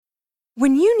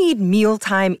When you need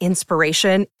mealtime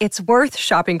inspiration, it's worth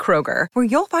shopping Kroger, where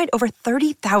you'll find over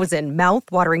 30,000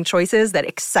 mouth-watering choices that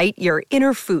excite your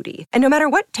inner foodie. And no matter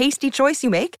what tasty choice you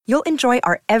make, you'll enjoy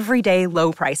our everyday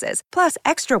low prices, plus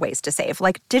extra ways to save,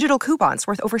 like digital coupons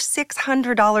worth over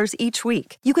 $600 each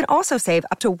week. You can also save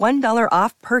up to $1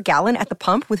 off per gallon at the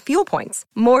pump with fuel points.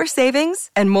 More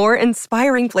savings and more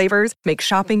inspiring flavors make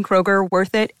shopping Kroger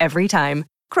worth it every time.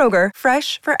 Kroger,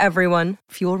 fresh for everyone.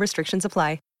 Fuel restrictions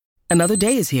apply. Another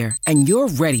day is here, and you're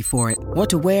ready for it. What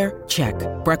to wear? Check.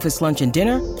 Breakfast, lunch, and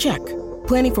dinner? Check.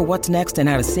 Planning for what's next and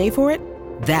how to save for it?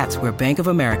 That's where Bank of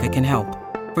America can help.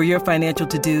 For your financial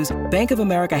to-dos, Bank of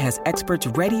America has experts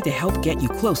ready to help get you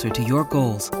closer to your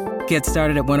goals. Get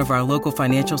started at one of our local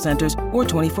financial centers or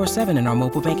 24/7 in our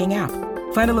mobile banking app.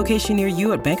 Find a location near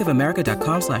you at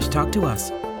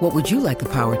bankofamerica.com/talktous. What would you like the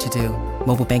power to do?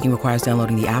 Mobile banking requires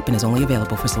downloading the app and is only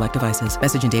available for select devices.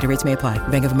 Message and data rates may apply.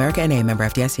 Bank of America N.A., member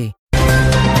FDIC.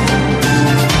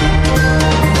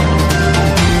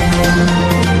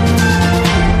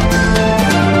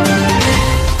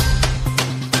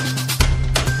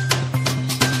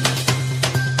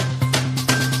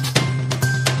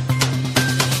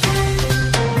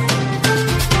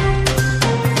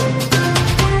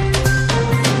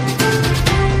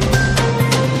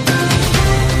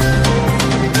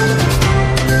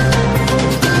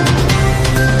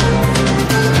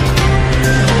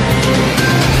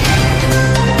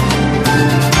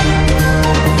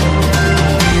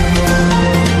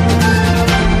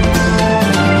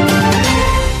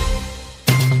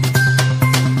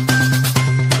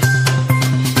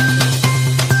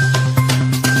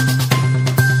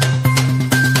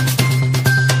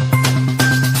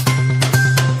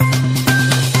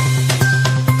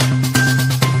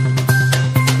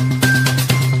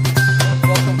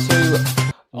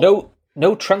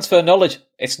 No transfer knowledge.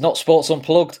 It's not Sports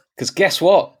Unplugged. Because guess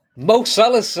what? Mo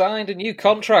Salah's signed a new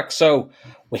contract. So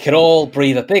we can all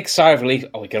breathe a big sigh of relief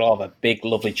and we can all have a big,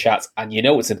 lovely chat. And you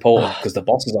know it's important because the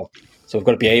boss is on. So we've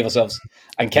got to behave ourselves.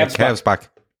 And Kev's back.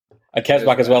 And Kev's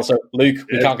back as well. So, Luke,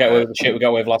 we can't get away with the shit we got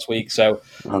away with last week. So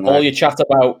all your chat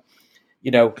about,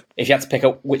 if you had to pick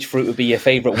up which fruit would be your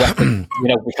favourite weapon,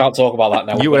 we can't talk about that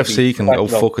now. UFC can go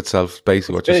fuck itself,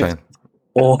 basically what you're saying.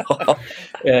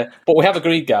 Yeah, but we have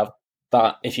agreed, Gav,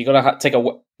 that if you're going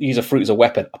to use a fruit as a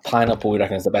weapon, a pineapple, we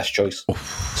reckon, is the best choice.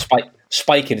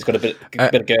 Spiking has got a bit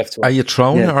of girth to it. Are you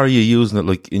throwing it or are you using it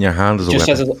like in your hand as a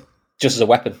weapon? Just as a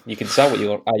weapon. You can tell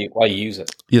why you use it.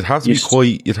 You'd have to be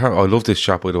quite... I love this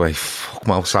chap, by the way. Fuck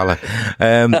Mo Salah.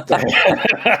 We'll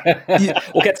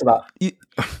get to that.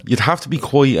 You'd have to be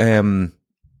quite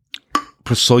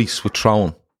precise with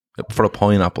throwing for a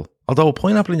pineapple. Although a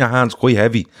pineapple in your hand's quite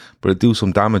heavy, but it'd do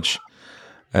some damage.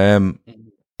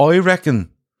 I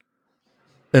reckon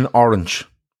an orange.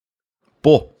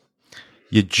 But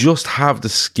you just have the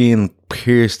skin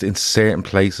pierced in certain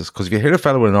places. Because if you hit a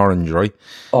fella with an orange, right,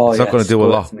 it's not going to do a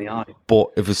lot. But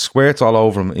if it squirts all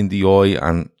over him in the eye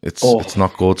and it's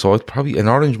not good, so I'd probably an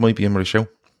orange might be in with a show.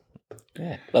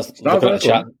 Yeah, that's not a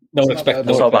chat. No one expected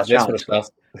this for himself.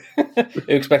 Who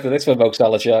expected this for Mo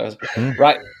Salah chat?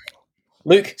 Right,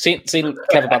 Luke, seen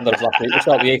Kevin Banders last week. Let's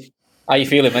start with you. How are you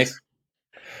feeling, mate?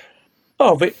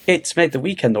 Oh, but it's made the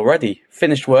weekend already.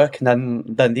 Finished work, and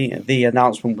then the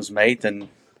announcement was made, and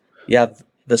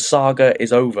the saga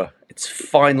is over. It's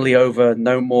finally over.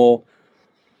 No more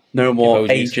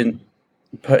emojis. Agent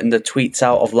putting the tweets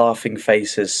out of laughing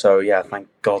faces. So thank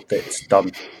God that it's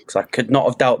done. Because I could not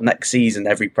have doubted next season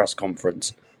every press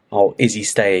conference. Oh, is he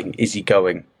staying? Is he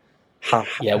going?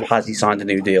 Has he signed a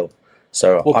new deal?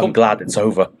 So I'm glad it's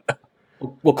over.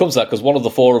 We'll come to that because one of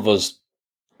the four of us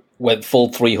went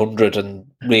full 300 and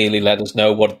really let us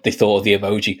know what they thought of the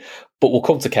emoji. But we'll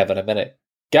come to Kevin in a minute.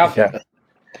 Gav,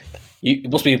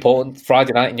 it must be important.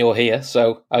 Friday night and you're here,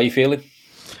 so how are you feeling?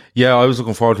 Yeah, I was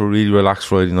looking forward to a really relaxed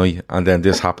Friday night, and then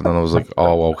this happened, and I was like,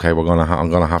 "Oh, okay, I'm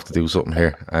gonna have to do something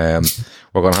here.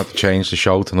 We're gonna have to change the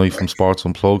show tonight from Sports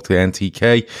Unplugged to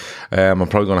NTK. I'm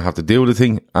probably gonna have to do the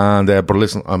thing, and but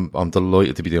listen, I'm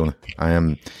delighted to be doing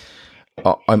it.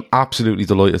 I'm absolutely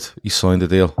delighted he signed the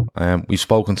deal. We've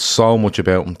spoken so much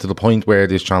about him to the point where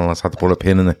this channel has had to put a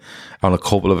pin in it on a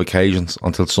couple of occasions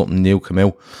until something new came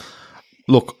out.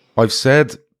 Look, I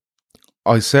said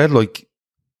like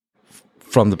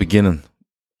from the beginning,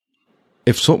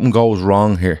 if something goes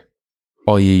wrong here,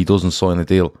 i.e. he doesn't sign a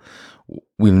deal,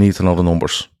 we'll need to know the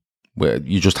numbers.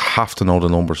 You just have to know the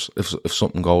numbers if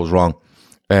something goes wrong.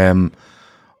 I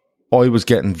was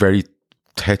getting very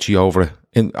tetchy over it.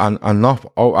 And not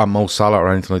at Mo Salah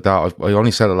or anything like that. I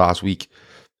only said it last week.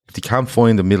 If they can't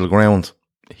find a middle ground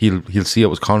he'll see out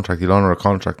his contract, he'll honour a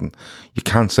contract, and you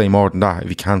can't say more than that if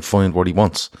he can't find what he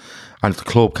wants. And if the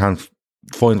club can't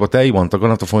find what they want, they're going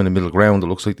to have to find a middle ground. It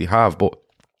looks like they have, but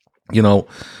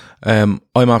I'm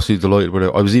absolutely delighted with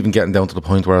it. I was even getting down to the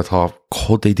point where I thought,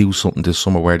 could they do something this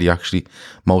summer where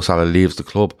Mo Salah leaves the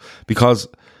club? Because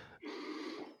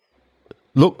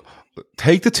look,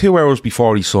 take the 2 hours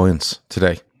before he signs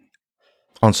today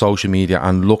on social media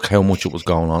and look how much it was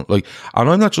going on. And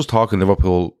I'm not just talking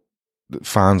Liverpool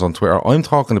fans on Twitter. I'm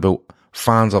talking about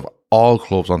fans of all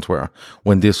clubs on Twitter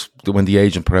when the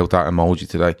agent put out that emoji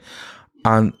today.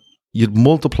 And you'd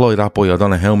multiply that by I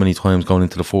don't know how many times going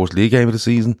into the first league game of the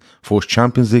season, first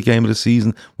Champions League game of the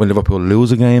season, when Liverpool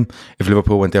lose a game, if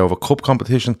Liverpool went out of a cup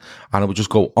competition, and it would just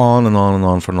go on and on and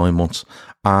on for 9 months.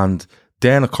 And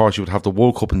then, of course, you would have the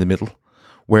World Cup in the middle,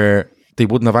 where they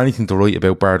wouldn't have anything to write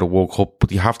about bar the World Cup,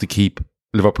 but you have to keep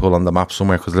Liverpool on the map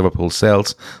somewhere because Liverpool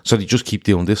sells. So they just keep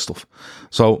doing this stuff.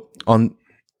 So on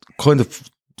kind of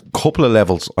couple of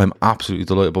levels, I'm absolutely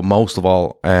delighted. But most of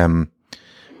all,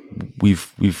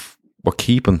 we're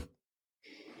keeping,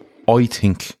 I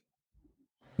think,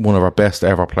 one of our best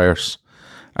ever players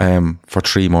for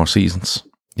 3 more seasons.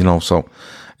 So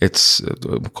it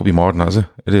could be more than that, is it?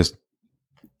 It is.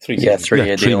 3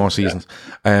 seasons. 3 more seasons,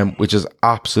 which is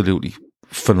absolutely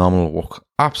phenomenal work.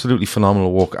 Absolutely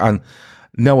phenomenal work. And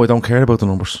no, I don't care about the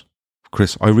numbers,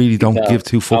 Chris. I really don't give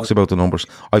 2 fucks about the numbers.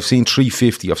 I've seen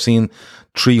 350. I've seen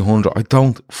 300. I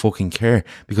don't fucking care,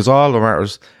 because all that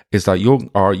matters is that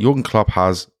Jurgen Klopp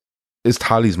has his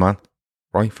talisman,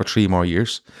 right, for 3 more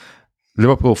years.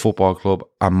 Liverpool Football Club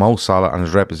and Mo Salah and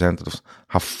his representatives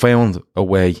have found a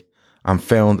way and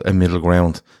found a middle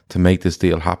ground to make this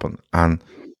deal happen. And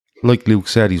like Luke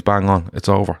said, he's bang on. It's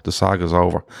over. The saga's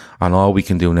over. And all we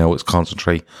can do now is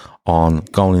concentrate on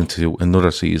going into another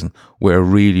season with a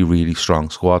really, really strong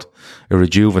squad. A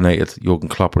rejuvenated Jurgen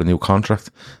Klopp with a new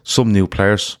contract. Some new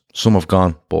players. Some have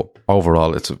gone. But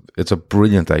overall, it's a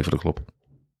brilliant day for the club.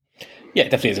 Yeah,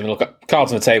 it definitely is. I mean, look,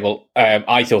 cards on the table.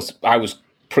 I thought I was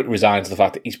pretty resigned to the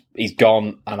fact that he's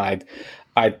gone, and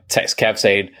I'd text Kev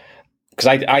saying, because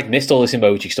I'd missed all this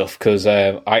emoji stuff, because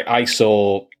I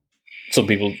saw some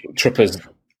people, trippers,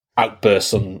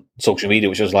 outbursts on social media,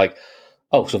 which was like,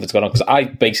 oh, something's going on. Because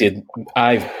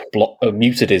I've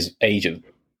muted his agent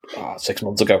 6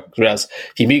 months ago. Whereas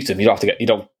if you mute him, you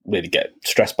don't really get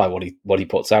stressed by what he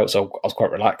puts out. So I was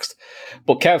quite relaxed.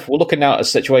 But Kev, we're looking now at a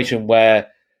situation where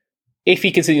if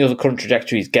he continues the current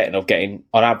trajectory he's getting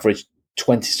on average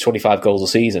 20 to 25 goals a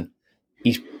season,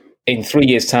 he's in 3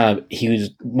 years' time, he was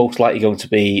most likely going to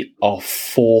be our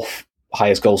 4th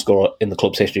highest goal scorer in the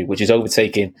club's history, which is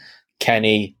overtaking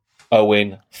Kenny,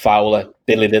 Owen, Fowler,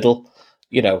 Billy Little.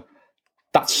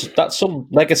 That's some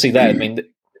legacy there. I mean,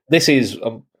 this is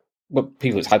what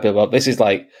people is hyping about. This is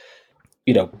like,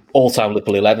 all-time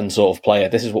Liverpool 11 sort of player.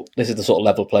 This is the sort of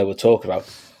level of player we're talking about.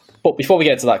 But before we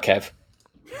get to that, Kev,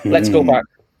 let's go back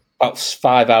about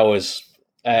 5 hours.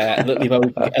 A little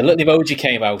emoji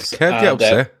came out. Kev, get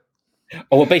upset.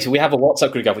 Basically, we have a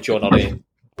WhatsApp group, which you're not in.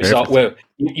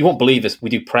 You won't believe this. We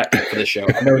do prep for the show.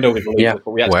 I know nobody believes it,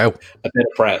 but we had a bit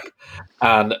of prep.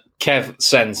 And Kev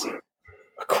sends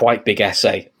a quite big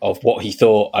essay of what he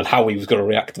thought and how he was going to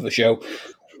react to the show,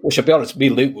 which, I'll be honest, me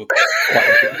and Luke were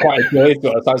quite enjoyed.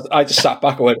 I just sat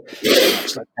back and went,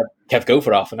 Kev, go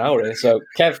for half an hour here. So,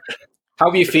 Kev, how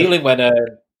were you feeling when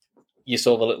you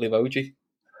saw the little emoji?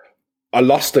 I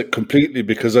lost it completely,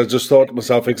 because I just thought to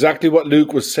myself exactly what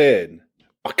Luke was saying.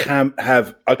 I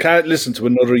can't listen to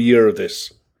another year of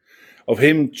this, of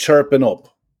him chirping up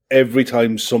every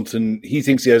time he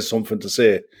thinks he has something to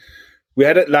say. We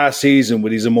had it last season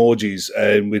with his emojis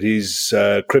and with his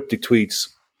cryptic tweets.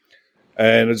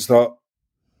 And I just thought,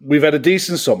 we've had a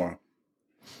decent summer.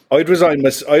 I'd resign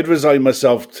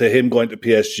myself to him going to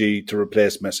PSG to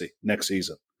replace Messi next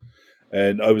season.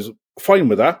 And I was fine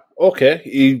with that. Okay.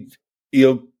 He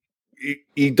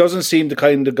doesn't seem the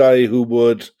kind of guy who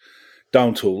would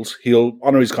down tools. He'll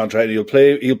honour his contract. He'll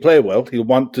play well. He'll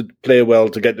want to play well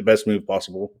to get the best move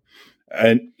possible.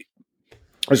 And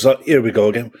I was like, here we go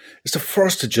again. It's the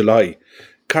 1st of July.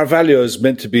 Carvalho is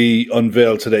meant to be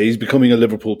unveiled today. He's becoming a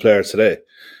Liverpool player today.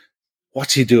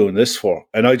 What's he doing this for?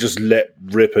 And I just let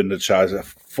rip in the chat. I said,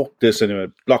 fuck this anyway.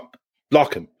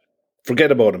 Block him.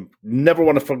 Forget about him. Never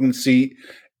want to fucking see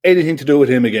anything to do with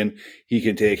him again. He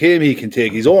can take him. He can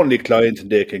take his only client, and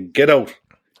they can get out.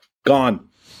 Gone.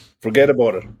 Forget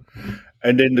about it.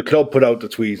 And then the club put out the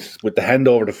tweet with the hand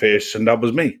over the face, and that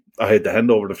was me. I had the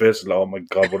hand over the face, and oh my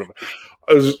God, whatever.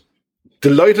 I was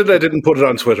delighted I didn't put it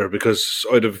on Twitter, because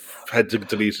I'd have had to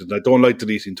delete it. And I don't like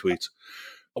deleting tweets.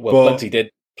 Well, plenty did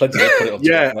put it on Twitter.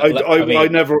 Yeah, I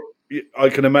never. I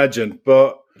can imagine.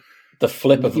 But the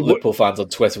flip of the Liverpool fans on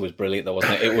Twitter was brilliant, though,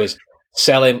 wasn't it? It was,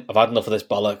 sell him, I've had enough of this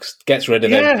bollocks, gets rid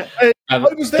of him. Yeah, I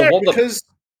was there because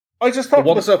I just thought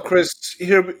to myself, Chris,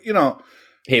 here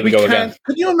we go again.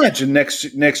 Could you imagine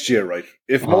next year, right?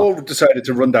 If Mo decided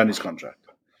to run down his contract,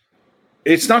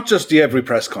 it's not just the every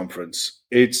press conference;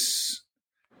 it's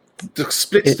the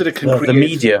splits that it can create. The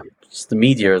media, it's the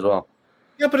media as well.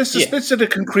 Yeah, but it's the splits that it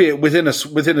can create within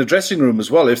a dressing room as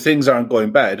well. If things aren't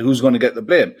going bad, who's going to get the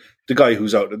blame? The guy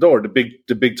who's out the door,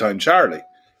 the big time Charlie.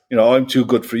 I'm too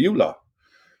good for you lot.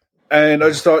 And I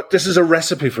just thought this is a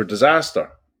recipe for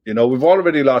disaster. We've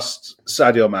already lost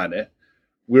Sadio Mane.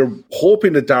 We're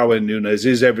hoping that Darwin Núñez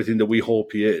is everything that we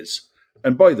hope he is.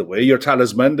 And by the way, your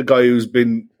talisman, the guy who's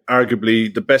been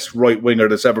arguably the best right winger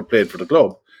that's ever played for the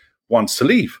club, wants to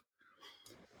leave.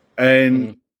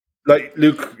 And like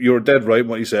Luke, you're dead right in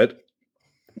what you said.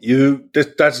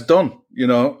 That's done,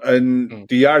 and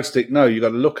the yardstick now you got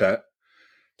to look at.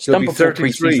 It's done before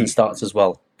pre-season starts as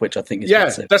well, which I think is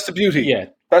massive. That's the beauty. Yeah,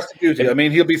 that's the beauty. I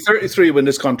mean, he'll be 33 when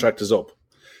this contract is up.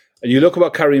 And you look at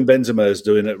what Karim Benzema is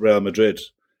doing at Real Madrid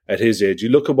at his age. You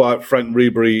look at what Frank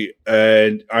Ribery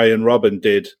and Arjen Robben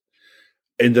did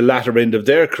in the latter end of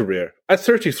their career. At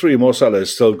 33, Mo Salah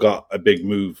has still got a big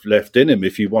move left in him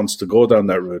if he wants to go down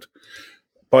that route.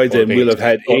 By then, we'll have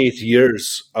had 8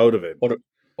 years out of him.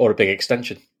 Or a big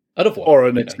extension. Or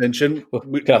an extension.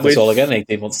 We can have this all again in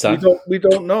 18 months' time. We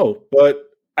don't know. But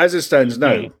as it stands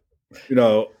now,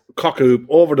 Cockhoop,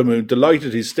 over the moon,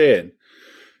 delighted he's staying.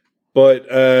 But,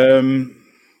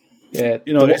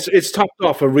 it's topped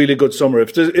off a really good summer.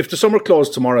 If the summer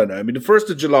closed tomorrow now, I mean, the 1st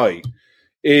of July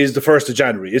is the 1st of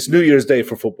January. It's New Year's Day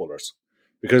for footballers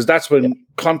because that's when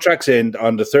contracts end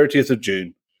on the 30th of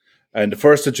June. And the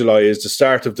 1st of July is the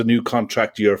start of the new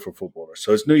contract year for footballers.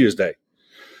 So it's New Year's Day.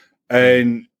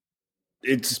 And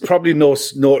it's probably no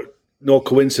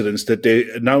coincidence that they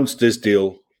announced this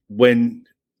deal when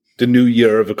the new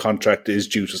year of a contract is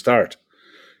due to start.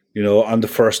 On the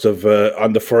first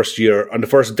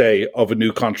day of a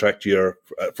new contract year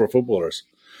for footballers.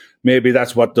 Maybe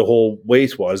that's what the whole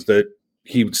wait was, that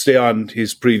he would stay on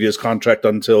his previous contract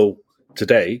until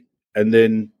today and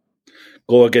then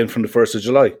go again from the 1st of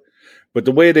July. But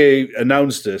the way they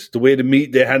announced it, the way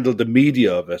they handled the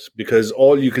media of it, because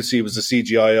all you could see was the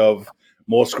CGI of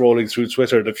Mo scrolling through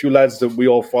Twitter. The few lads that we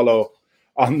all follow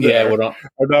on there are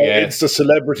now Insta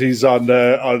celebrities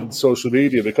on social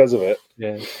media because of it.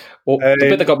 Yeah. Well, the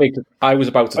bit that got me, I was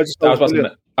about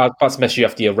to mess you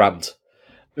after your rant,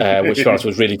 which for us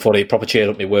was really funny. Proper cheered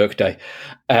up my work day.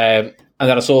 And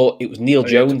then I saw it was Neil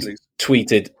Jones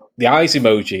tweeted the eyes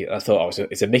emoji. And I thought,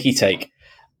 it's a Mickey take,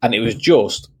 and it was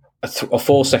just a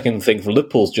 4-second thing for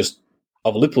Liverpool's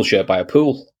of a Liverpool shirt by a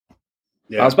pool.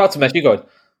 Yeah. I was about to mess you going,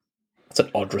 that's an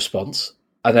odd response.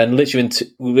 And then literally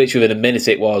within a minute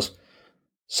it was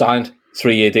signed,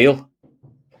 3-year deal.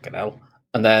 Fucking hell.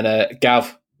 And then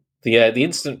Gav, the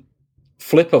instant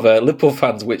flip of Liverpool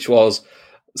fans, which was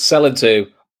selling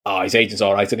to, his agent's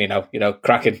all right, isn't he now?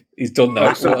 Cracking. He's done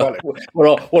now. We're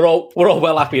all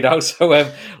well happy now. So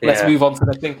let's move on to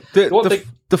the thing.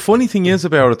 The funny thing is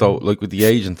about it though, like with the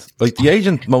agent, the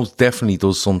agent most definitely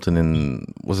does something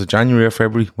in, was it January or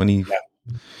February when he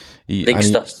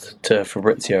stuff to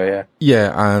Fabrizio,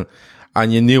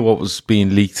 and you knew what was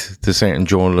being leaked to certain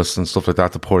journalists and stuff like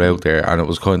that to put out there, and it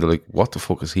was kind of like, what the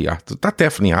fuck is he at? That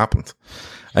definitely happened.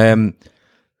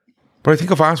 But I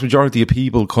think a vast majority of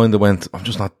people kind of went, I'm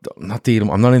just not dealing,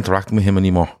 I'm not interacting with him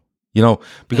anymore.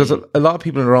 Because a lot of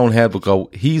people in their own head would go,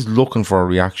 he's looking for a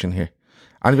reaction here.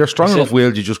 And if you're strong enough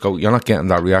willed, you just go, you're not getting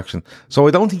that reaction. So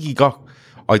I don't think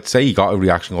I'd say he got a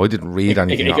reaction. I didn't read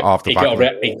anything off the back.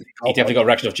 He definitely got a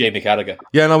reaction of Jamie Carragher.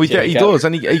 Yeah, no, he does.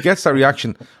 And he gets that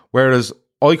reaction. Whereas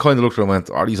I kind of looked at him and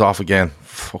went, he's off again.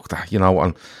 Fuck that,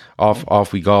 and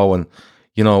off we go. And,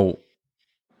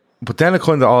 but then it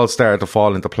kind of all started to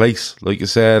fall into place, like you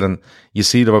said. And you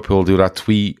see Liverpool do that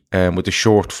tweet with the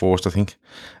short first, I think.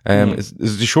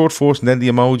 Is the short first and then the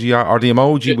emoji, or the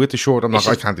emoji with the short?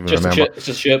 I can't even remember. It's just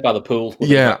a shirt by the pool.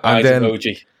 Yeah, and then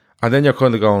emoji. And then you're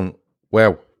kind of going,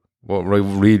 wow,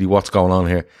 really what's going on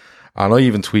here? And I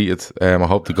even tweeted, I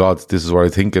hope to God this is where I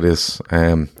think it is.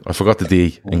 I forgot the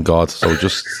D in God, so it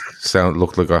just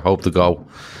looked like I hope to go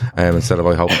instead of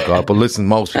I hope to God. But listen,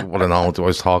 most people would have known what I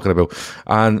was talking about.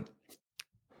 And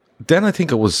then I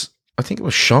think it was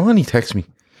Sean, he texted me.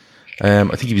 I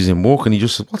think he was in work and he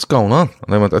just said, what's going on?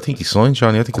 And I went, I think he signed,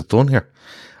 Sean, I think it's done here.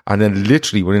 And then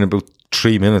literally within about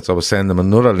 3 minutes I was sending him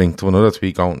another link to another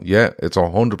tweet going, yeah, it's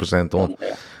 100% done.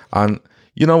 And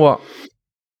you know what?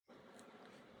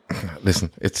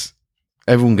 Listen,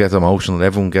 everyone gets emotional.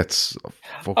 Everyone gets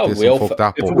fuck this and fuck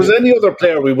that. If it was any other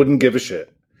player, we wouldn't give a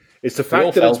shit. It's the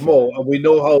fact that it's Mo, and we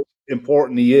know how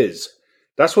important he is.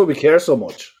 That's why we care so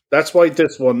much. That's why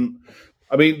this one...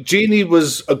 I mean, Genie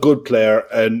was a good player,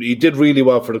 and he did really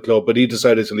well for the club, but he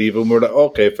decided to leave, and we're like,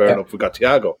 okay, fair enough, we got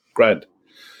Thiago. Grand.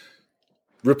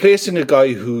 Replacing a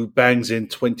guy who bangs in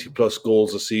 20-plus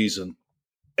goals a season,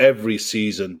 every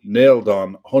season, nailed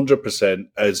on, 100%,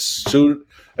 as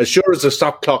sure as the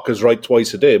stop clock is right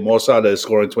twice a day, Mo Salah is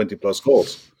scoring 20-plus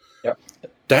goals. Yeah.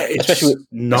 That is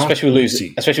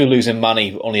especially losing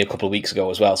Manny only a couple of weeks ago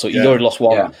as well. So he'd already lost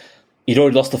one. Yeah. He'd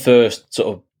already lost the first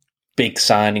sort of big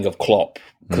signing of Klopp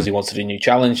because he wanted a new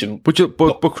challenge. And but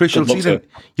Chris,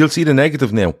 you'll see the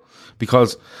negative now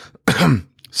because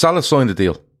Salah signed a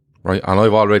deal, right? And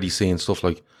I've already seen stuff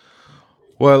like,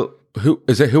 well, who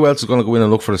else is going to go in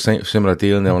and look for a similar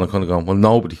deal now? And I'm kind of going, well,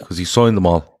 nobody, because he signed them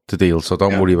all to deal, so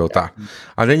don't worry about that.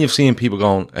 And then you've seen people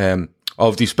going,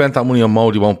 if they spent that money on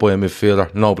Mo, they won't buy a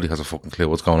midfielder. Nobody has a fucking clue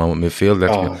what's going on with midfield.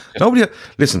 Nobody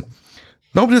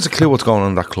has a clue what's going on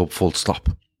in that club, full stop.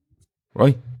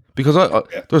 Right? Because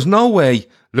there's no way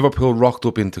Liverpool rocked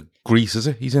up into Greece, is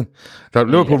it?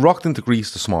 Liverpool rocked into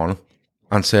Greece this morning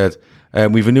and said,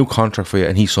 we've a new contract for you,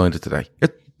 and he signed it today.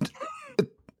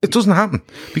 It doesn't happen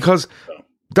because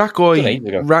that guy,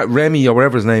 Remy or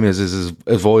whatever his name is his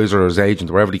advisor or his agent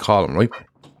or whatever they call him, right?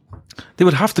 They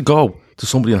would have to go to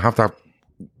somebody and have that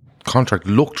contract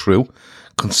looked through,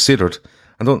 considered,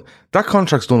 and that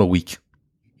contract's done a week,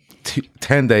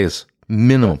 10 days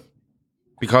minimum,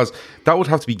 because that would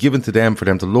have to be given to them for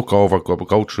them to look over,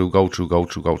 go through.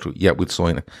 Yeah, we'd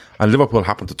sign it. And Liverpool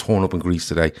happened to turn up in Greece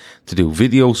today to do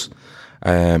videos,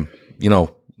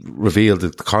 reveal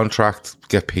the contract,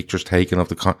 get pictures taken of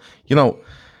the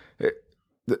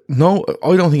no,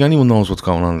 I don't think anyone knows what's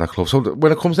going on in that club. So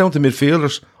when it comes down to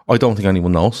midfielders, I don't think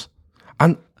anyone knows.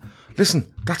 And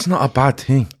listen, that's not a bad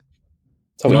thing.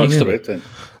 I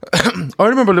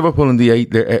remember Liverpool in the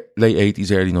late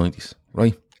 80s, early 90s,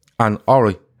 right? And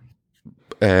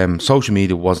social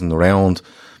media wasn't around,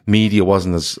 media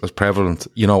wasn't as prevalent,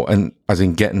 and as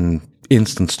in getting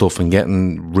instant stuff and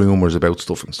getting rumours about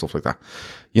stuff and stuff like that,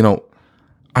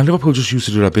 and Liverpool just used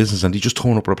to do their business, and they just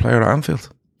turn up with a player at Anfield.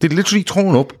 They literally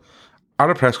turn up at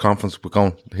a press conference with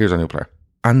going, here's a new player.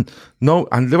 And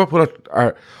Liverpool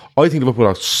I think Liverpool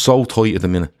are so tight at the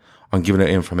minute on giving out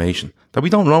information that we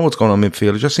don't know what's going on in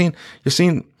midfield. You're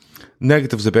seeing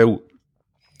negatives about,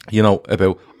 they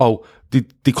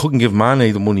couldn't give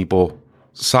Mane the money, but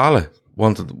Salah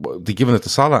they're giving it to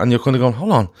Salah, and you're kind of going,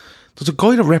 hold on. There's a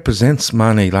guy that represents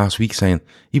Mane last week saying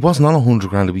he wasn't on 100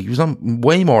 grand a week. He was on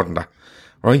way more than that,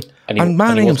 right? And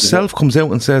Mane himself comes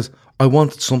out and says, I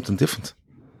wanted something different.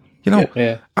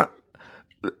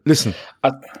 Listen.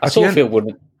 I sort of feel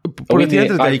wouldn't. But at the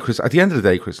end of the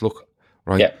day, Chris, look,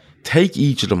 right? Yeah. Take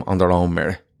each of them on their own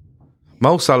merit.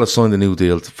 Mo Salah signed a new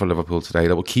deal for Liverpool today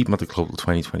that will keep him at the club till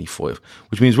 2025,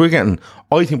 which means I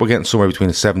think we're getting somewhere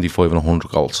between 75 and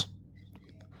 100 goals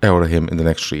out of him in the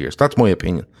next 3 years. That's my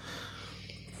opinion.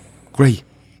 Great.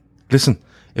 Listen,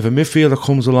 if a midfielder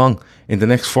comes along in the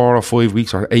next 4 or 5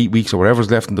 weeks or 8 weeks or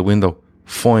whatever's left in the window,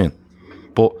 fine.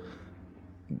 But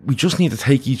we just need to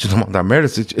take each of them on their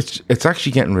merits. It's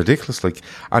actually getting ridiculous,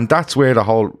 and that's where the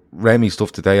whole Remy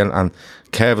stuff today, and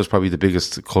Kev is probably the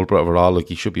biggest culprit of it all.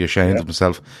 He should be ashamed of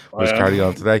himself with his carry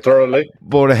on today. Thoroughly.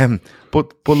 But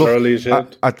look,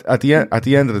 at the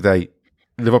end of the day,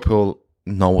 Liverpool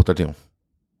know what they're doing.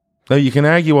 Now you can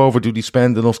argue over, do they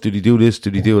spend enough? Do they do this?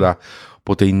 Do they do that?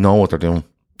 But they know what they're doing.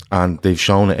 And they've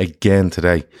shown it again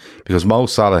today, because Mo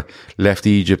Salah left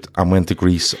Egypt and went to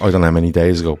Greece, I don't know how many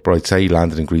days ago, but I'd say he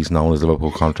landed in Greece knowing his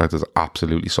Liverpool contract is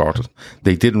absolutely sorted.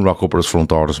 They didn't rock up at his front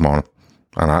door this morning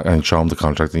and show him the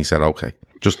contract, and he said, okay,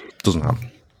 just doesn't happen.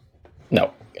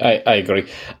 No, I agree.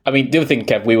 I mean, the other thing,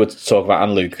 Kev, we would talk about,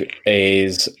 and Luke,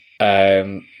 is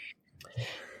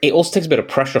it also takes a bit of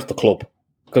pressure off the club.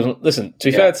 Because, listen,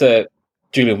 to be fair to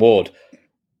Julian Ward,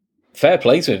 fair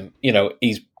play to him.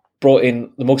 He's brought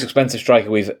in the most expensive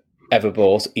striker we've ever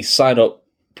bought. He's signed up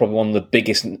probably one of the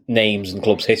biggest names in the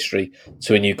club's history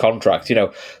to a new contract.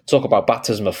 Talk about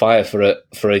baptism of fire for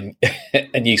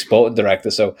a new sporting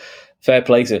director. So fair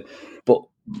play to him. But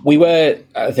we were,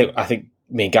 I think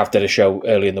me and Gav did a show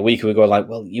earlier in the week, and we were going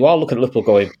well, you are looking at Liverpool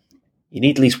going, you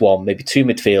need at least one, maybe two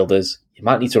midfielders. You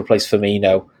might need to replace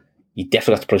Firmino. You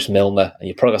definitely have to replace Milner, and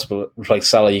you probably have to replace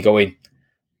Salah. You're going,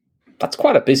 that's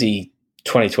quite a busy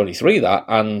 2023, that,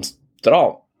 and there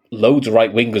are loads of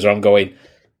right wingers where I'm going,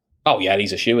 oh yeah,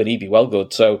 he's a shoe and he'd be well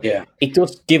good. So it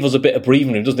does give us a bit of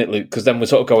breathing room, doesn't it, Luke? Because then we're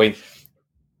sort of going,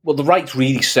 well, the right's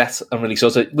really set and really so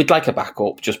we'd like a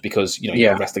backup just because you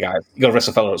got to rest the guy, you got to rest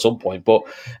the fella at some point. But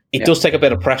it does take a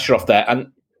bit of pressure off there,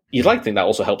 and you'd like to think that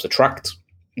also helps attract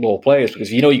more players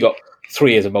because you got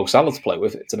 3 years of Mo Salah to play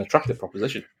with. It's an attractive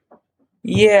proposition.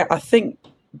 Yeah, I think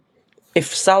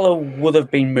if Salah would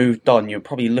have been moved on, you're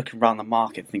probably looking around the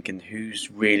market thinking who's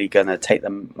really going to take the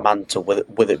mantle.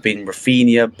 Would it been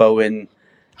Rafinha, Bowen,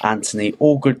 Anthony,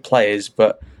 all good players,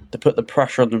 but to put the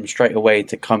pressure on them straight away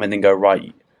to come in and go,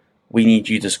 right, we need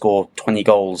you to score 20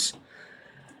 goals.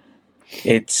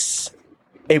 It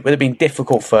would have been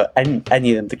difficult for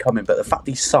any of them to come in, but the fact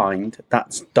he's signed,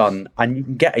 that's done, and you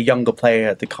can get a younger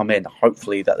player to come in,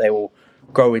 hopefully that they will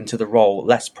grow into the role,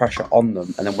 less pressure on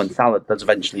them, and then when Salah does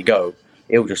eventually go,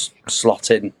 he'll just slot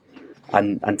in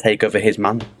and take over his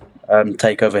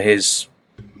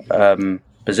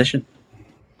position.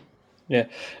 Yeah.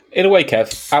 In a way,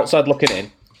 Kev, outside looking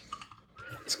in,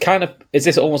 it's is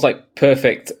this almost like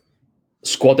perfect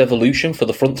squad evolution for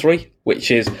the front three,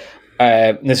 which is,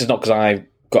 this is not because I've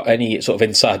got any sort of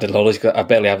insider knowledge, because I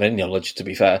barely have any knowledge, to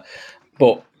be fair,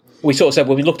 but we sort of said,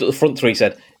 when we looked at the front three,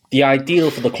 said, the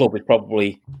ideal for the club is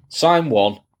probably sign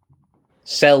one,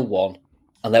 sell one,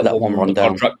 and let one run the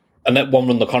contract, and let one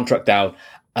run the contract down.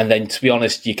 And then, to be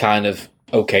honest, you kind of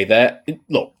okay there.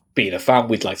 Look, being a fan,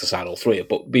 we'd like to sign all three,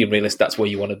 but being realistic, that's where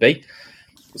you want to be.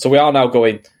 So we are now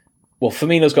going. Well,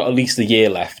 Firmino's got at least a year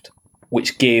left,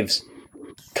 which gives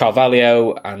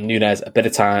Carvalho and Núñez a bit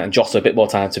of time, and Jota a bit more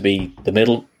time to be the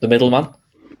middleman.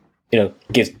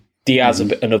 Gives Diaz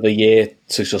another year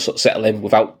to sort of settle in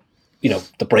without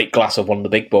the break glass of one of the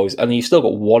big boys, and you've still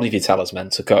got one of your talisman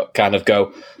to kind of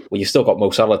go, well, you've still got Mo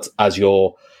Salah as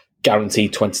your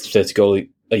guaranteed 20 to 30 goal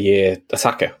a year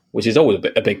attacker, which is always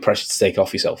a big pressure to take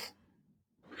off yourself.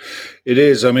 It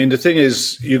is. I mean, the thing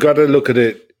is, you got to look at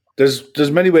it.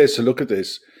 There's many ways to look at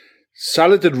this.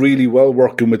 Salah did really well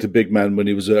working with the big man when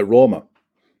he was at Roma.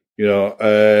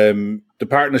 The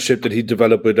partnership that he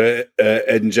developed with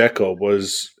Edin Dzeko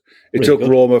really took good.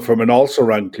 Roma from an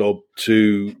also-ranked club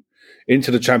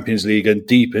into the Champions League and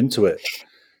deep into it.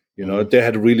 They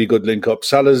had a really good link-up.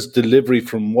 Salah's delivery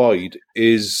from wide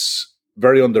is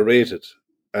very underrated,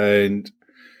 and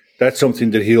that's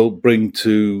something that he'll bring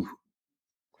to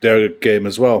their game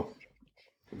as well.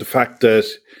 The fact that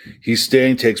he's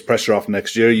staying takes pressure off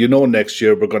next year. Next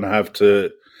year we're going to have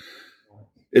to...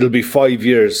 It'll be 5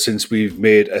 years since we've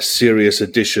made a serious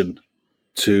addition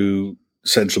to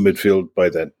central midfield by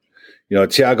then.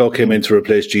 Thiago came in to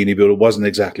replace Gini, but it wasn't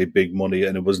exactly big money,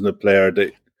 and it wasn't a player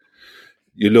that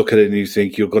you look at it and you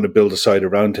think you're going to build a side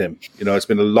around him. It's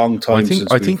been a long time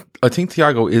since. I think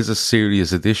Thiago is a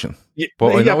serious addition. Yeah,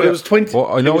 but it was 20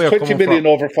 million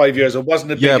over 5 years. It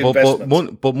wasn't a big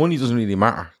investment. But money doesn't really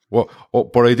matter. But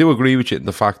I do agree with you in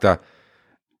the fact that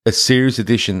a serious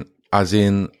addition, as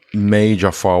in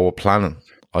major forward planning,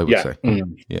 I would say.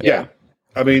 Mm. Yeah.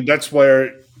 I mean, that's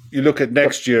where you look at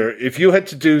next year. If you had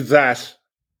to do that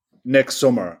next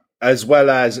summer, as well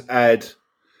as add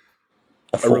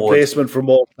a replacement for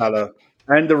Mo Salah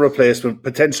and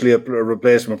potentially a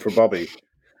replacement for Bobby,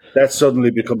 that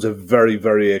suddenly becomes a very,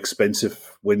 very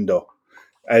expensive window.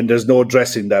 And there's no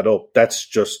dressing that up. That's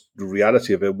just the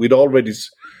reality of it. We've already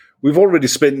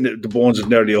spent the bones of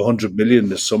nearly 100 million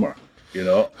this summer,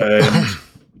 and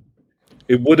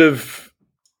it would have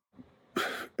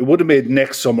made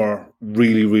next summer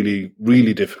really, really,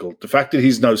 really difficult. The fact that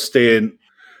he's now staying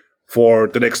for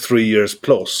the next 3 years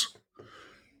plus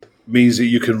means that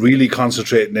you can really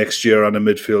concentrate next year on a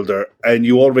midfielder, and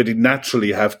you already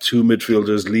naturally have two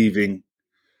midfielders leaving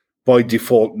by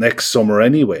default next summer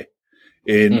anyway,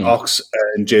 in Ox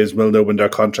and James Milner when their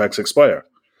contracts expire.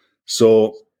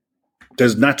 So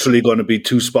there's naturally going to be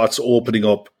two spots opening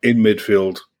up in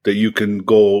midfield that you can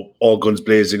go all guns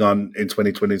blazing on in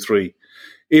 2023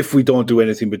 if we don't do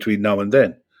anything between now and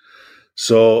then.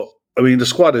 So, I mean, the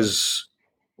squad is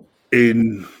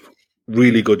in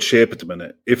really good shape at the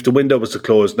minute. If the window was to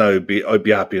close now, I'd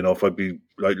be happy enough. I'd be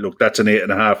like, look, that's an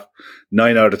 8.5,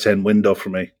 9 out of 10 window for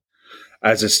me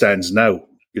as it stands now.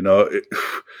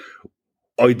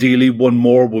 Ideally, one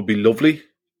more would be lovely,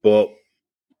 but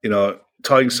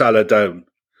tying Salah down,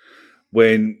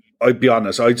 when I'd be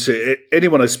honest, I'd say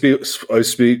anyone I've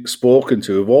spoken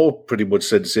to have all pretty much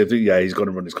said the same thing. Yeah, he's going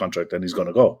to run his contract and he's going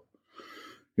to go.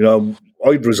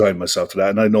 I'd resign myself to that,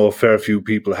 and I know a fair few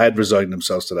people had resigned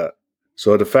themselves to that.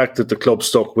 So the fact that the club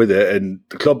stuck with it, and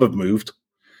the club have moved,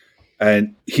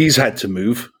 and he's had to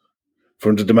move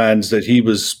from the demands that he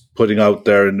was putting out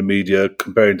there in the media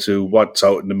compared to what's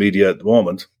out in the media at the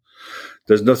moment.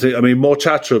 There's nothing. I mean, Mo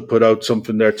Chatra put out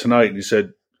something there tonight, and he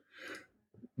said,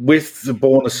 with the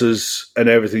bonuses and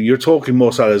everything, you're talking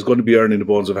Mo Salah is going to be earning the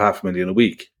bonus of $500,000 a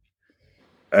week,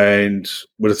 and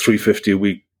with a $350 a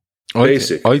week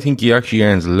basic. I think he actually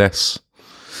earns less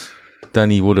than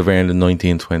he would have earned in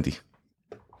 1920.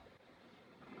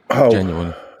 Oh.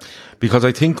 Genuinely. Because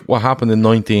I think what happened in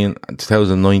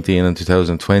 2019 and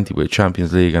 2020 with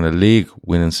Champions League and a league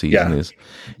winning season is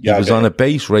he was on a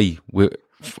base rate with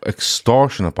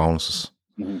extortionate bonuses.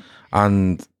 Mm-hmm.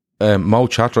 And Mo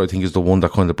Chatra, I think, is the one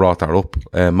that kind of brought that up.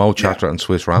 Mo Chatra and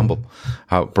Swiss Ramble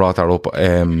have brought that up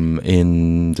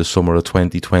in the summer of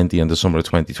 2020 and the summer of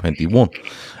 2021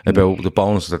 about the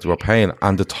bonuses that they were paying.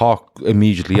 And the talk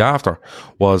immediately after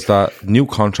was that new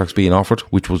contracts being offered,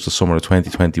 which was the summer of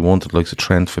 2021 to the likes of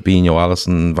Trent, Fabinho,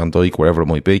 Alisson, Van Dijk, wherever it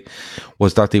might be,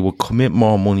 was that they would commit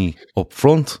more money up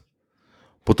front,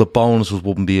 but the bonuses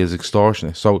wouldn't be as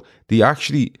extortionate. So they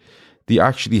actually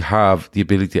have the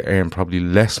ability to earn probably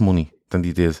less money than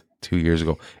they did 2 years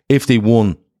ago if they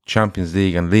won Champions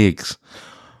League and leagues.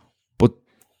 But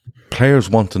players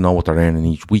want to know what they're earning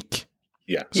each week.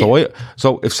 Yeah. So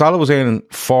if Salah was earning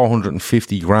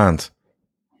 450 grand,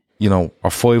 or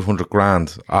 500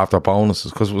 grand after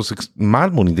bonuses, because it was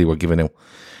mad money they were giving out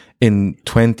in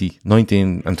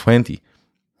 19 and 20,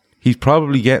 he's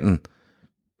probably getting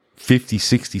 50,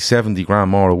 60, 70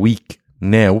 grand more a week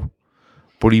now.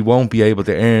 But he won't be able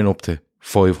to earn up to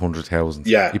 500,000.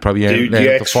 Yeah, he probably earn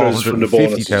up to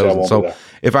 450,000. So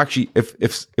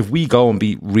if we go and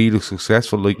be really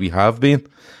successful like we have been,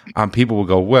 and people will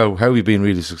go, well, how have we been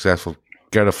really successful?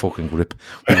 Get a fucking grip.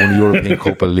 We've won the European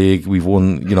Cup of League. We've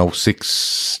won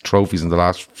 6 trophies in the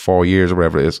last 4 years or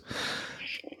whatever it is.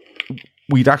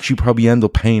 We'd actually probably end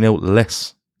up paying out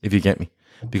less, if you get me,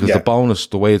 because the bonus,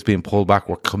 the way it's being pulled back,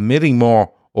 we're committing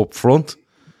more up front.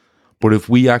 But if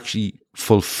we actually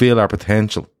fulfill our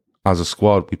potential as a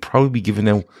squad, we'd probably be giving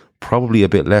out probably a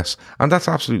bit less, and that's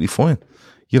absolutely fine.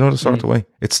 The sort of way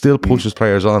it still pushes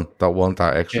players on that want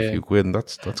that extra few quid, and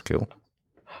that's cool.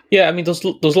 Yeah, I mean, there's a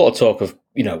lot of talk of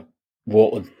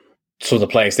what some of the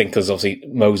players think, because obviously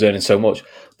Mo's earning so much.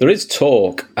 There is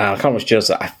talk, and I can't remember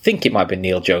just I think it might be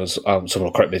Neil Jones. Someone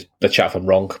will correct me the chat if I'm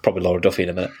wrong. Probably Laura Duffy in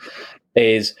a minute.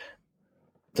 There's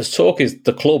talk is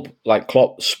the club, like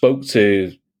Klopp, spoke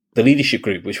to the leadership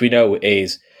group, which we know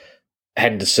is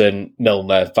Henderson,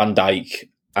 Milner, Van Dijk,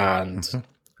 and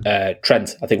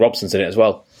Trent. I think Robson's in it as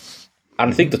well.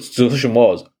 And I think the discussion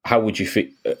was, how would you feel?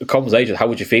 How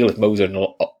would you feel if Mo's earning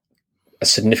a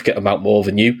significant amount more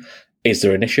than you? Is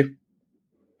there an issue?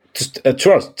 Just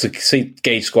to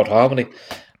gauge squad harmony,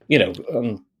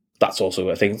 and that's also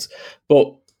a thing.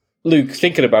 But Luke,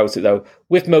 thinking about it though,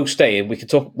 with Mo staying, we can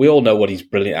talk. We all know what he's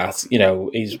brilliant at.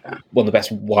 He's one of the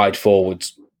best wide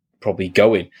forwards probably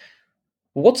going.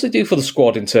 What does it do for the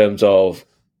squad in terms of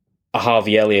a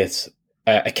Harvey Elliott,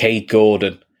 a Cade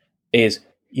Gordon? Is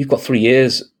you've got 3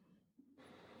 years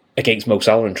against Mo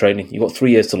Salah in training. You've got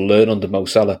 3 years to learn under Mo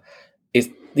Salah. Is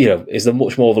there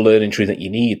much more of a learning tree that you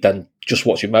need than just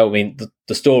watching Mo? I mean,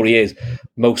 the story is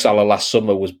Mo Salah last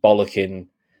summer was bollocking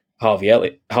Harvey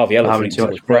Elliott having too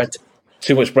much bread.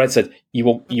 Too much bread. Said you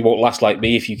won't last like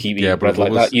me if you keep eating bread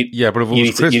like that. But if it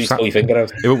was crisp, you pull your finger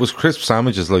out. If it was crisp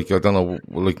sandwiches, I don't know,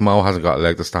 Mo hasn't got a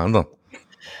leg to stand on.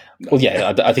 Well,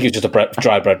 yeah, I think it's just a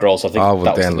dry bread roll. So I think that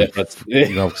was the difference.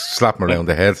 Slap him around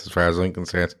the head, as far as I'm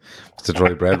concerned. It's a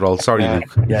dry bread roll. Sorry,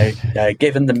 Luke. Yeah,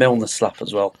 given the Milner slap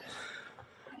as well.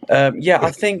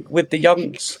 I think with the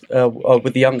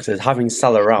youngsters, having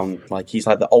Salah around, he's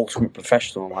like the ultimate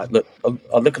professional. Look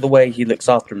at the way he looks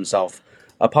after himself.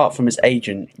 Apart from his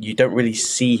agent, you don't really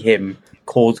see him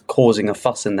causing a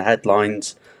fuss in the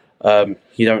headlines. You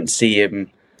don't see him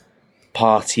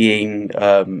partying,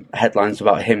 headlines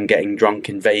about him getting drunk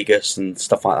in Vegas and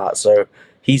stuff like that. So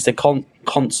he's the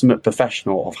consummate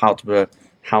professional of how to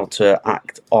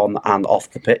act on and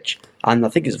off the pitch. And I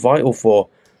think it's vital for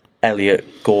Elliott,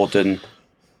 Gordon,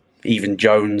 even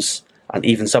Jones, and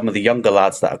even some of the younger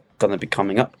lads that are going to be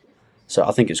coming up. So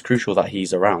I think it's crucial that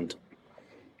he's around.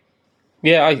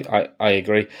 Yeah, I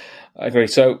agree.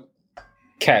 So,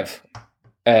 Kev,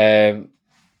 the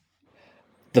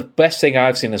best thing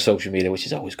I've seen on social media, which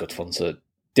is always good fun to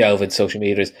delve into social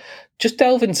media, is just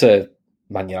delve into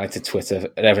Man United Twitter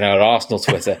and every now and Arsenal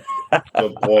Twitter.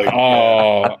 Good boy. Do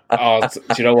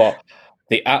you know what?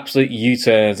 The absolute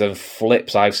U-turns and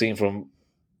flips I've seen from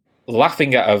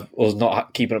laughing at us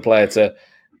not keeping a player to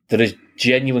there is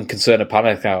genuine concern and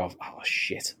panic now of, oh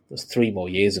shit, there's 3 more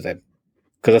years of him.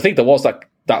 Because I think there was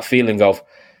that feeling of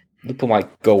Liverpool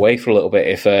might go away for a little bit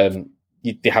if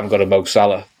they haven't got a Mo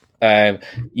Salah.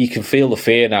 You can feel the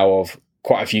fear now of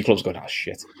quite a few clubs going, oh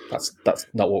shit, that's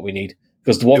not what we need.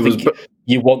 Because the one thing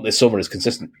you want this summer is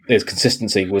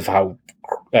consistency with how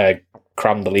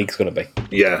crammed the league's going to be.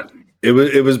 Yeah.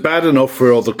 It was bad enough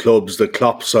for other clubs that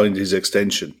Klopp signed his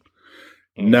extension.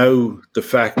 Now, the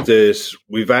fact that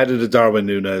we've added a Darwin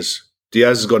Núñez,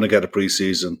 Diaz is going to get a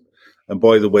pre-season, and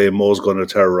by the way, Mo's going to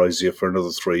terrorise you for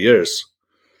another 3 years.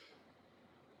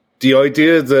 The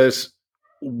idea that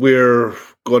we're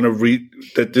going to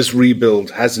that this rebuild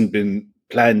hasn't been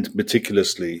planned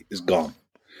meticulously is gone.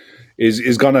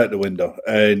 Is gone out the window,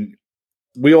 and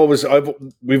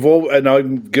and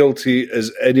I'm guilty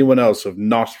as anyone else of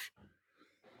not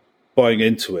buying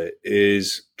into it.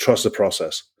 Is trust the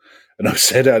process, and I've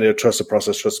said earlier, trust the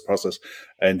process,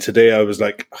 and today I was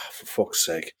like, oh, for fuck's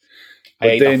sake!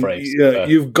 But then that phrase.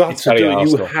 You've got to do.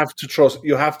 You have to trust.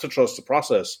 You have to trust the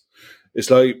process. It's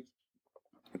like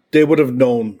they would have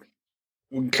known.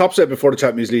 Klopp said before the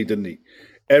Champions League, didn't he?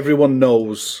 Everyone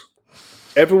knows.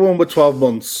 Everyone with 12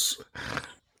 months.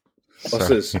 What's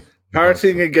this?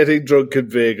 Partying and getting drunk in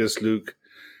Vegas, Luke.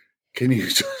 Can you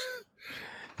just...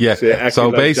 Yeah, so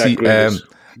basically,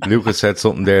 Lucas said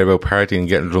something there about partying and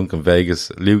getting drunk in Vegas.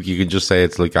 Luke, you can just say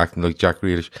it's like acting like Jack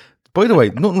Grealish. By the way,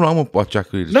 nothing wrong with what Jack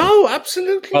Grealish No, did.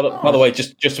 Absolutely not. By the way,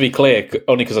 just to be clear,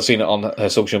 only because I've seen it on her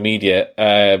social media,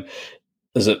 I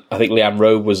think Leanne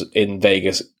Rowe was in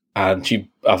Vegas, and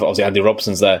obviously Andy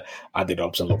Robson's there. Andy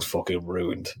Robson looks fucking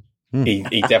ruined. He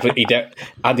definitely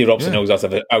Andy Robson knows how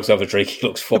to have a drink. He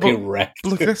looks fucking wrecked.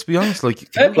 Look, let's be honest. Like,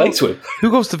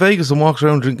 who goes to Vegas and walks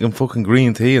around drinking fucking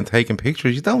green tea and taking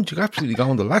pictures? You don't. You absolutely go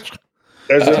on the latch.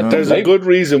 There's a good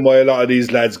reason why a lot of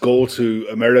these lads go to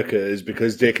America is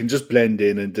because they can just blend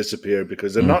in and disappear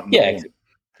because they're not known.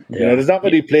 There's not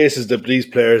many places that these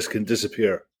players can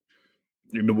disappear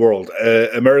in the world.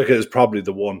 America is probably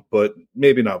the one, but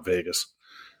maybe not Vegas.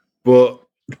 But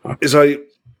it's like.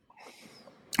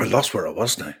 I lost where I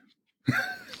was now.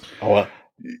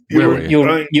 You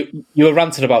were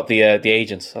ranting about the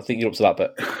agents. I think you're up to that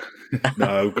bit.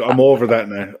 No, I'm over that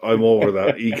now. I'm over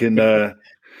that. He can.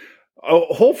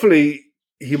 Hopefully,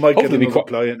 he might get another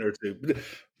client or two.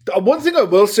 One thing I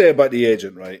will say about the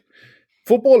agent, right?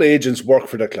 Football agents work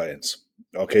for their clients.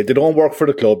 Okay, they don't work for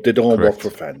the club. They don't work for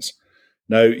fans.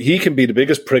 Now, he can be the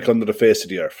biggest prick under the face of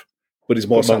the earth, but he's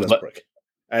Mo Salah's prick,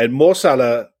 and Mo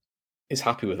Salah is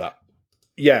happy with that.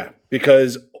 Yeah,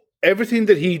 because everything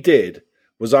that he did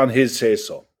was on his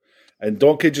say-so. And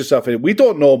don't kid yourself. We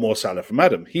don't know Mo Salah from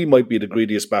Adam. He might be the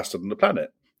greediest bastard on the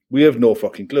planet. We have no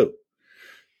fucking clue.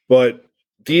 But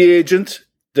the agent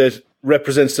that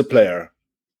represents the player,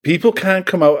 people can't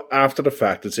come out after the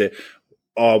fact and say,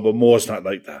 oh, but Mo's not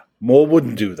like that. Mo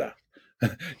wouldn't do that.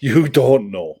 You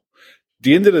don't know. At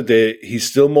the end of the day, he's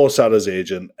still Mo Salah's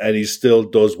agent, and he still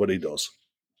does what he does.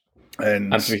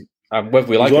 And whether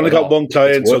we like he's only got one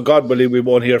client, so God willing, we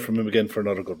won't hear from him again for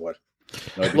another good while.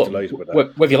 I'd be delighted with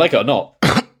that. Whether you like it or not,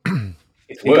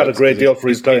 he got a great deal for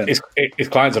his client. His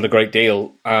client's on a great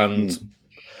deal, and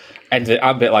I'm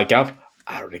a bit like Gav.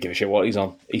 I don't really give a shit what he's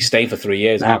on. He's staying for 3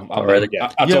 years. That's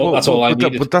all I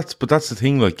needed. But that's the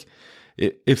thing. Like,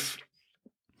 if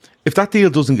that deal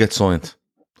doesn't get signed,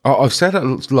 I've said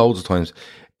it loads of times.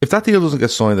 If that deal doesn't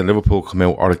get signed and Liverpool come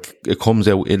out, or it comes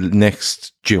out in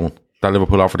next June, that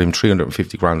Liverpool offered him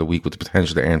 350 grand a week with the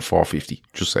potential to earn 450.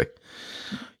 Just say,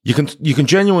 you can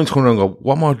genuinely turn around and go,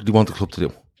 what more do you want the club to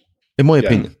do? In my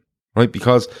opinion, right?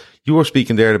 Because you were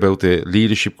speaking there about the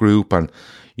leadership group and,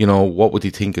 what would you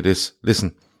think of this?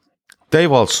 Listen,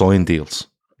 they've all signed deals,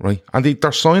 right? And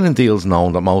they're signing deals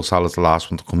knowing that Mo Salah's the last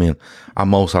one to come in and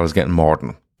Mo Salah's getting more than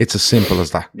them. It's as simple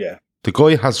as that. Yeah. The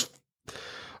guy has,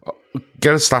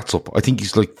 get his stats up. I think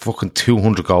he's like fucking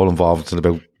 200 goal involved in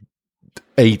about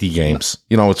 80 games.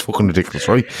 It's fucking ridiculous,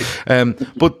 right?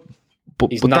 But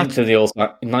he's ninth in the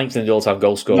all-time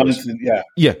goal scorers.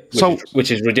 Yeah.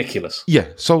 Which is ridiculous. Yeah.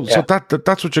 So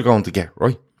that's what you're going to get,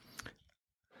 right?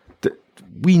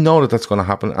 We know that's going to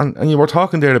happen. And you were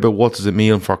talking there about what does it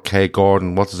mean for Kay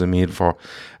Gordon? What does it mean for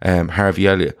Harvey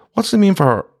Elliott? What does it mean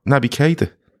for Naby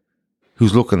Keita,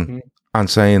 who's looking and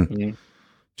saying,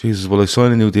 Jesus, will I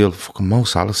sign a new deal for fucking Mo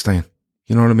Salah staying?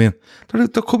 You know what I mean? There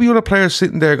could be other players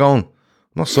sitting there going, I'm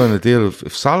not signing a deal.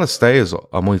 If Salah stays,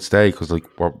 I might stay because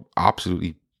we're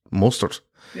absolutely mustard.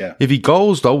 Yeah. If he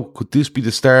goes, though, could this be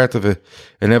the start of an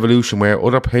evolution where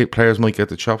other players might get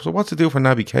the chop? So what's the deal for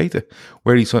Naby Keita?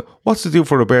 What's the deal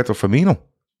for Roberto Firmino,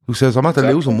 who says, I'm after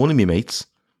losing one of my mates?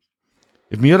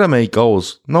 If my other mate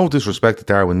goes, no disrespect to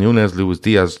Darwin Núñez, Luis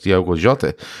Diaz, Diogo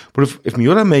Jota, but if my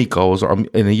other mate goes, or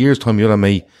in a year's time, my other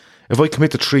mate, if I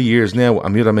commit to 3 years now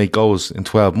and my other mate goes in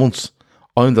 12 months,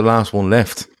 I'm the last one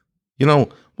left.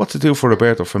 What's the deal for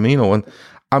Roberto Firmino?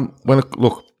 And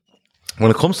when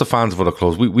it comes to fans of other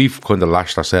clubs, we've kind of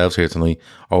lashed ourselves here tonight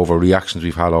over reactions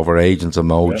we've had over agents,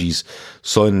 emojis,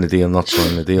 signing the deal, not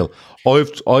signing the deal.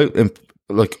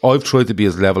 I've tried to be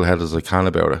as level-headed as I can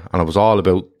about it, and it was all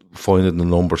about finding the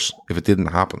numbers. If it didn't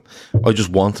happen, I just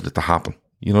wanted it to happen.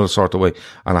 You know, the sort of way,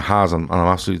 and it has, and I'm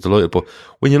absolutely delighted. But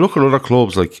when you look at other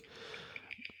clubs, like,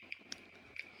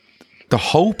 the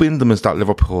hope in them is that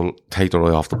Liverpool take their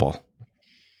eye off the ball.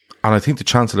 And I think the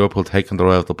chance of Liverpool taking their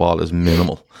eye off the ball is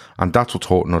minimal. And that's what's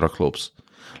hurting other clubs.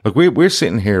 Like, we're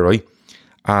sitting here, right?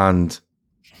 And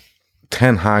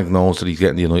Ten Hag knows that he's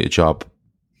getting the United job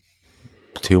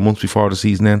 2 months before the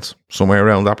season ends. Somewhere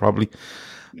around that, probably.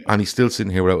 And he's still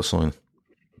sitting here without a sign.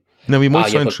 Now, he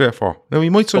might sign 3 or 4. Now, he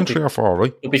might sign 3 or 4,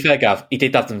 right? To be fair, Gav, he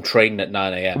did have them training at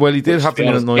 9 a.m. Well, he did have them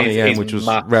at 9 a.m., which was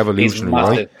revolutionary,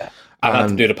 right? And had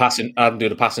to do the passing. And do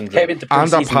the passing drill.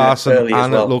 And they're passing,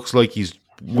 and it looks like he's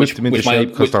whipped them into shape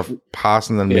because they're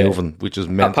passing and moving, which is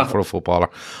mental for a footballer.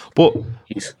 But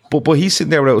he's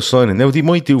sitting there without a signing. Now, they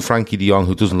might do Frankie de Jong,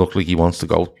 who doesn't look like he wants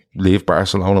to leave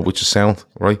Barcelona, which is sound,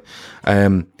 right?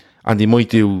 And they might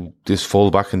do this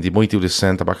fullback, and they might do this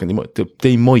centre back, and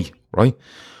they might, right?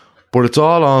 But it's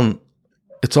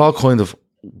all kind of,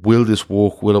 will this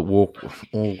work? Will it work?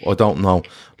 Oh, I don't know.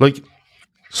 Like,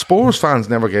 Spurs fans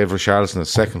never gave Richarlison a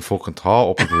second fucking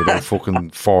thought up until about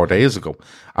fucking 4 days ago.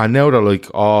 And now they're like,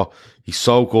 oh, he's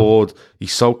so good,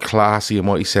 he's so classy in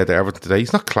what he said to Everton today.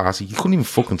 He's not classy, he couldn't even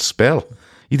fucking spell.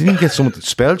 He didn't even get someone to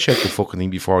spell check the fucking thing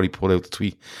before he put out the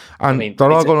tweet. And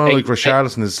they're all going on like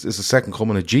Richarlison is the second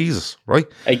coming of Jesus, right?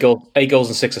 8 goals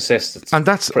and 6 assists. And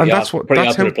that's how,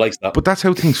 but that's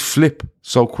how things flip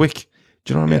so quick.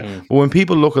 Do you know what I mean? Yeah. But when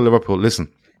people look at Liverpool,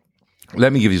 listen,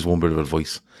 let me give you one bit of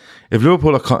advice. If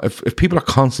Liverpool if people are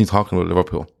constantly talking about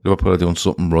Liverpool are doing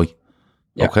something right.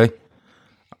 Yeah. Okay?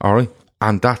 All right?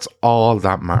 And that's all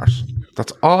that matters.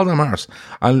 That's all that matters.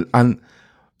 And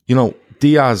you know,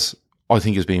 Diaz, I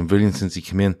think, has been brilliant since he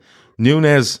came in.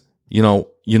 Núñez, you know,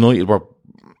 United were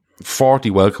 40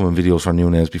 welcoming videos for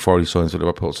Núñez before he signs for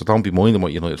Liverpool. So don't be minding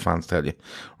what United fans tell you.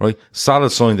 Right? Salah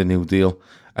signed a new deal.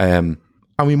 And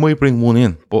we might bring one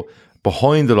in, but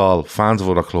behind it all, fans of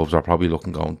other clubs are probably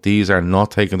going, these are not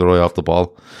taking their eye off the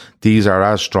ball. These are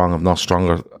as strong, if not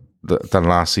stronger, than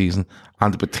last season.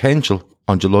 And the potential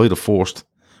on July the 1st,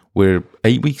 we're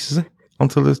 8 weeks, is it?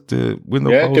 Until the window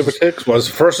closes. Yeah, give or take. Was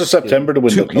 1st of September the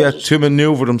window closes. To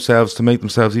manoeuvre themselves, to make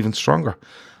themselves even stronger.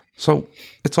 So,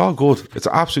 it's all good. It's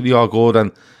absolutely all good.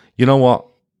 And you know what?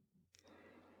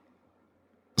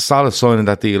 Salah's signing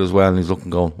that deal as well, and he's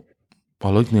going, I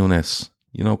like Núñez.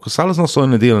 You know, because Salah's not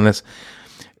signing a deal unless,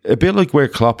 a bit like where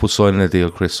Klopp was signing a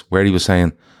deal, Chris, where he was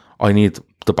saying, I need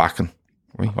the backing.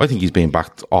 Right? I think he's being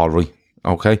backed all right,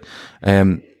 okay?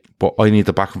 But I need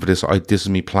the backing for this. This is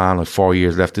my plan. I have 4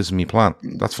 years left. This is my plan.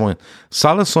 That's fine.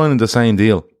 Salah's signing the same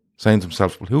deal, saying to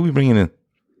himself, well, who are we bringing in?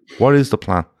 What is the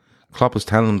plan? Klopp is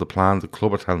telling him the plan. The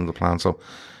club are telling him the plan. So,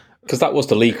 because that was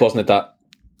the leak, wasn't it?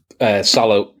 That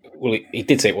Salah, well, he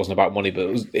did say it wasn't about money,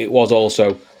 but it was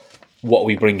also what are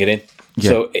we bringing in. Yeah.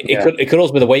 So it could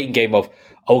also be the waiting game of,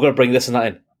 we're going to bring this and that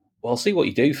in. Well, see what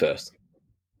you do first.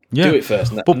 Yeah. Do it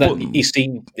first, and then he's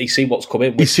seen what's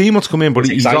coming. He's seen what's coming, but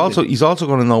he's also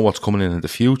going to know what's coming in the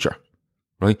future,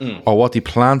 right? Or what he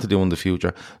planned to do in the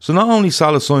future. So not only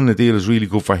Salah signing the deal is really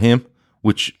good for him,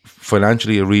 which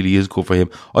financially it really is good for him.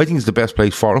 I think it's the best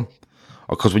place for him,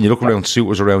 because when you look around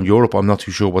suitors around Europe, I'm not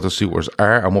too sure what the suitors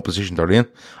are and what position they're in,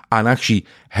 and actually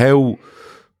how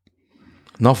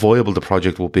not viable the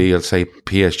project will be. I'd say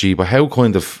PSG, but how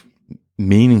kind of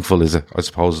meaningful is it? I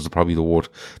suppose is probably the word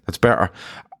that's better.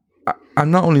 And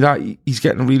not only that, he's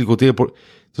getting a really good deal, but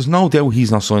there's no doubt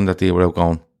he's not signing that deal without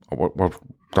going,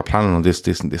 they're planning on this,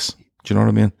 this, and this. Do you know what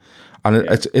I mean? And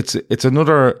it's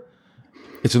another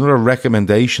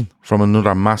recommendation from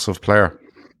another massive player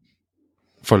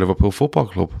for Liverpool Football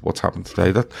Club. What's happened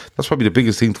today? That's probably the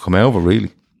biggest thing to come out of it,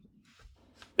 really.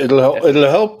 It'll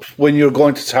help when you're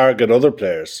going to target other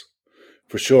players,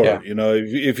 for sure. Yeah. You know,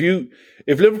 if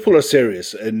Liverpool are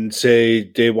serious and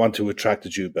say they want to attract a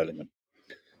Jude Bellingham,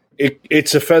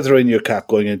 it's a feather in your cap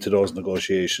going into those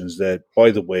negotiations that,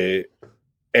 by the way,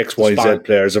 X, Y, Z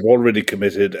players have already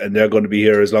committed and they're going to be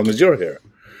here as long as you're here.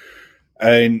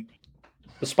 And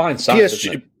the spine's signed,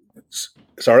 isn't it?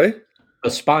 Sorry?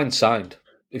 The spine's signed.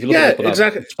 If you look at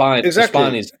exactly. The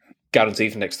spine is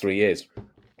guaranteed for the next 3 years.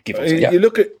 You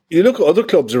look at other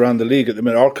clubs around the league at the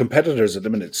minute, our competitors at the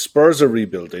minute. Spurs are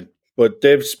rebuilding, but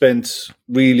they've spent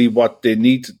really what they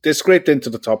need. They scraped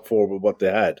into the top 4 with what they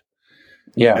had.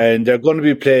 Yeah. And they're going to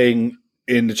be playing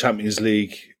in the Champions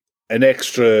League an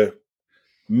extra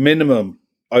minimum.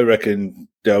 I reckon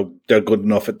they're good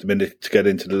enough at the minute to get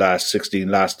into the last 16,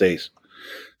 last 8.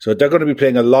 So they're going to be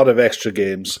playing a lot of extra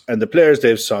games, and the players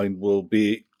they've signed will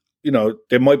be,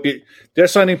 they're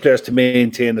signing players to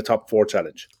maintain the top 4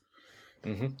 challenge.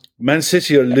 Mm-hmm. Man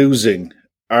City are losing,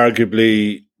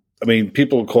 arguably. I mean,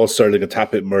 people call Sterling a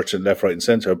tap-it merchant left, right, and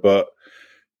centre, but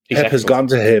Pep has gone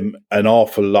to him an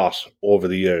awful lot over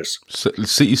the years.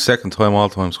 City's second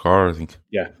all-time scorer, I think.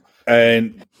 Yeah,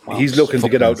 and he's looking to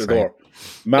get out the door.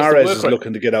 Mahrez is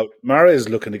looking to get out. Mahrez is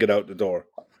looking to get out the door.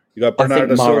 You got Bernardo.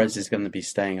 I think Mahrez is going to be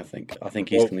staying. I think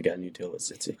he's going to get a new deal at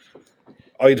City.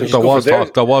 There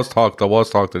was talk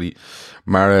that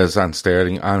Mahrez and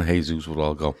Sterling and Jesus would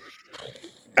all go.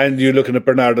 And you're looking at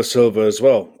Bernardo Silva as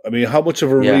well. I mean, how much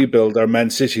of a rebuild are Man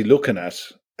City looking at?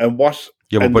 And what?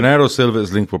 Yeah, but Bernardo Silva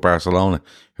is linked with Barcelona,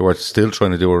 who are still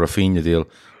trying to do a Rafinha deal,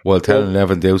 while telling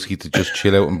Lewandowski to just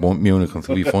chill out in Munich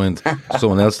until we find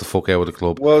someone else to fuck out of the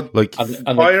club. Well,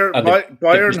 Bayern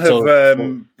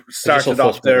have started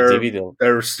off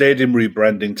their stadium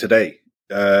rebranding today.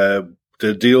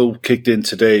 The deal kicked in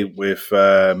today with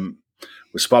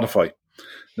Spotify.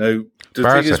 Now the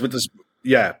thing is with this,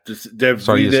 they've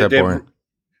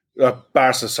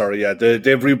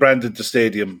rebranded the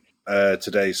stadium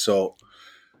today. So,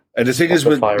 and the thing is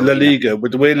with La Liga,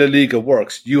 with the way La Liga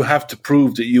works, you have to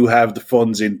prove that you have the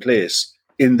funds in place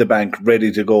in the bank, ready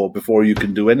to go before you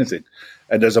can do anything.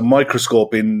 And there's a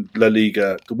microscope in La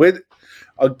Liga. The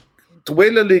way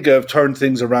La Liga have turned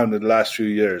things around in the last few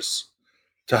years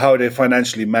to how they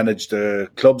financially manage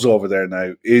the clubs over there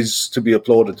now is to be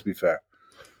applauded, to be fair.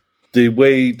 The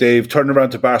way they've turned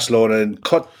around to Barcelona and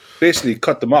basically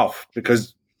cut them off,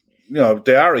 because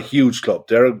they are a huge club.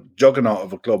 They're a juggernaut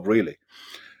of a club, really.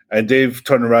 And they've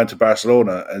turned around to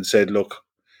Barcelona and said, look,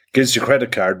 give us your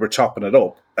credit card, we're chopping it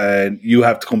up, and you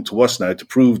have to come to us now to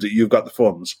prove that you've got the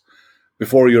funds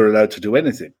before you're allowed to do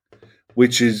anything,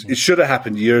 which is, it should have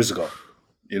happened years ago,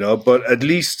 but at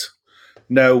least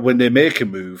now when they make a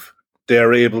move,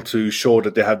 they're able to show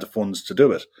that they have the funds to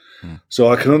do it.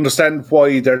 So I can understand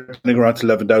why they're turning around to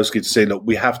Lewandowski to say, look,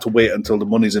 we have to wait until the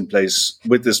money's in place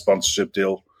with this sponsorship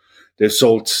deal. They've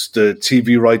sold the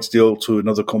TV rights deal to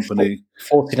another company.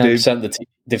 49%.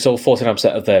 They've sold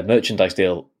 49% of their merchandise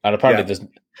deal, and apparently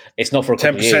it's not for a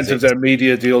couple 10% of years. Of their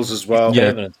media deals as well.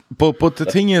 Yeah, but the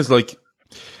thing is,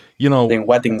 doing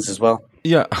weddings as well.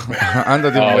 Yeah, and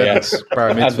they're doing weddings,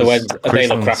 bar mitzvahs, and the weddings, they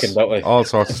look cracking, don't they? All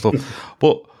sorts of stuff.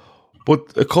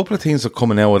 But a couple of things are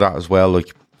coming out of that as well.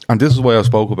 And this is why I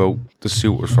spoke about the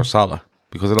suitors for Salah,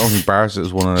 because I don't think Barca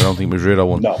is one, and I don't think Madrid are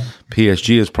one. No.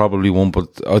 PSG is probably one, but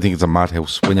I think it's a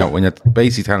madhouse when you're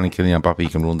basically telling Kylian Mbappe he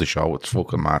can run the show. It's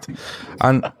fucking mad.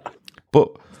 But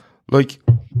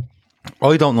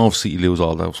I don't know if City lose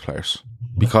all those players,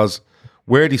 because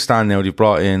where they stand now, they've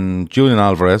brought in Julian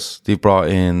Alvarez, they've brought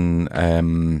in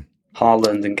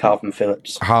Haaland and Calvin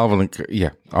Phillips. All right.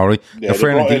 Yeah, they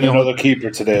brought in another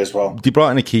keeper today as well. They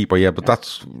brought in a keeper, yeah, but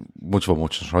that's much of a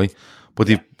muchness, right? But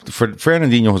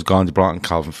Fernandinho has gone, they brought in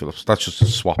Calvin Phillips. That's just a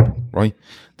swap, right?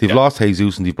 They've lost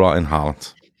Jesus and they brought in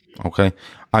Haaland, okay?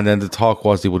 And then the talk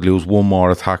was they would lose one more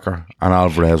attacker and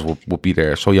Alvarez would be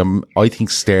there. So I think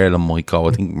Sterling might go.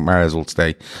 I think Mahrez will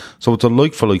stay. So it's a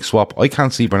like-for-like swap. I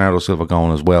can't see Bernardo Silva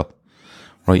going as well.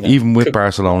 Right, even with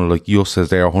Barcelona, like Yus says,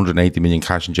 there 180 million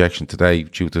cash injection today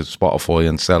due to Spotify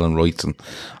and selling rights and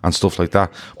stuff like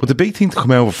that. But the big thing to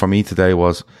come out for me today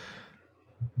was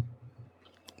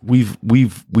we've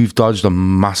dodged a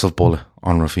massive bullet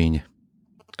on Rafinha,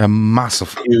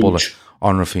 bullet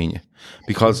on Rafinha,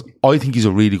 because I think he's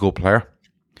a really good player.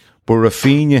 But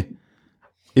Rafinha,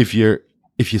 if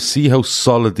you see how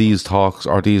solid these talks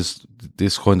or this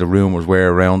kind of rumours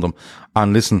were around him,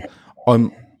 and listen,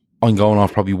 I'm going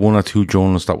off probably one or two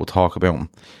journalists that will talk about him.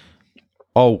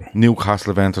 Newcastle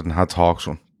have entered and had talks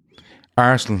with him.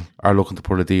 Arsenal are looking to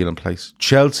put a deal in place.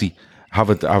 Chelsea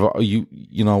have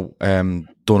done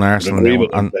Arsenal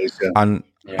now,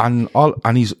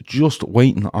 and he's just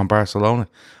waiting on Barcelona.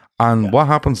 And what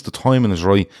happens? The timing is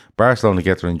right. Barcelona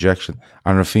get their injection,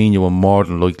 and Rafinha will more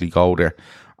than likely go there.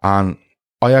 And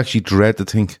I actually dread to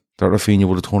think that Rafinha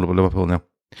would have turned up at Liverpool now.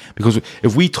 Because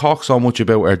if we talk so much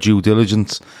about our due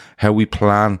diligence, how we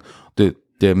plan the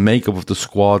makeup of the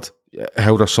squad,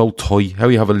 how they're so tight, how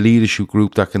you have a leadership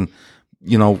group that can,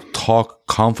 talk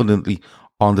confidently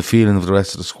on the feeling of the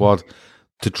rest of the squad,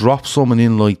 to drop someone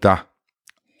in like that,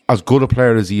 as good a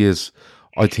player as he is,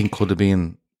 I think could have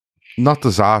been not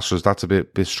disastrous. That's a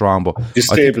bit strong, but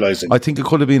destabilizing. I think it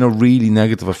could have been a really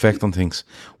negative effect on things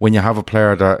when you have a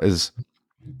player that is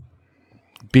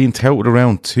being touted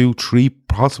around 2, 3,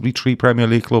 possibly 3 Premier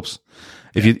League clubs.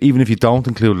 Even if you don't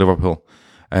include Liverpool,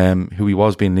 who he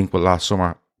was being linked with last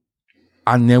summer,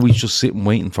 and now he's just sitting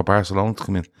waiting for Barcelona to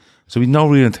come in. So he had no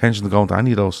real intention of going to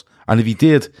any of those. And if he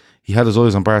did, he had his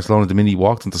eyes on Barcelona the minute he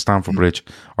walked into Stamford Bridge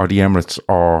or the Emirates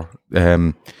or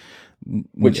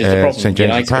which is the problem St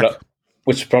James's Park.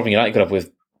 Which is the problem United could have with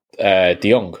De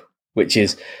Jong, which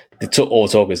is all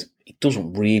the talk is he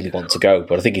doesn't really want to go,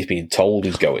 but I think he's being told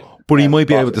he's going. But he might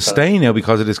be able to stay now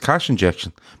because of this cash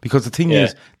injection. Because the thing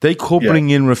is, they could bring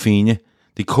in Rafinha,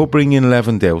 they could bring in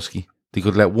Lewandowski, they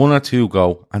could let one or two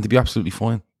go, and they'd be absolutely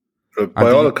fine.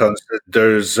 By all accounts,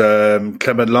 there's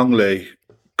Clement Longley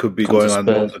could be going on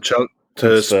loan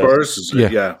to Spurs.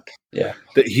 Yeah.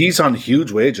 He's on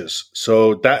huge wages,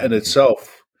 so that in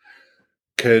itself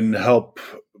can help.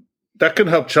 That can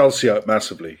help Chelsea out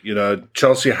massively. You know,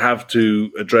 Chelsea have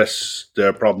to address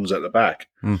their problems at the back.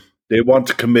 They want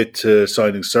to commit to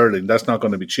signing Sterling. That's not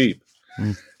going to be cheap.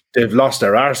 They've lost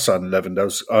their arse on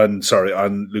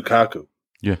Lukaku.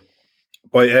 Yeah.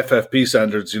 By FFP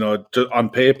standards, you know, on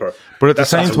paper. But at the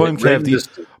same time,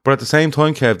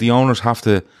 Kev, the owners have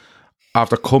to,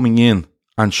 after coming in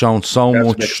and showing so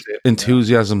much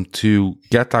enthusiasm to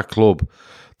get that club,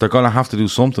 they're going to have to do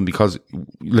something because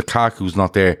Lukaku's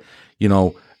not there. You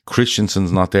know,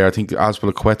 Christensen's not there. I think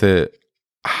Azpilicueta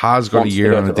has got a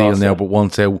year on a deal now, but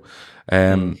wants out.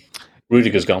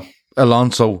 Rudiger's gone.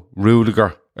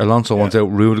 Rudiger wants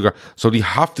out Rudiger. So they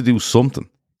have to do something.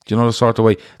 Do you know the sort of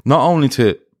way? Not only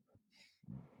to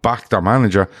back their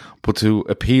manager, but to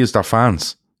appease their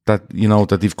fans that, you know,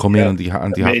 that they've come in and they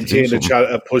have to do something.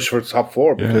 A push for top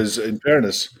four because, in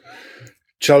fairness,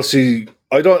 Chelsea...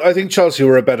 I think Chelsea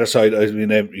were a better side. I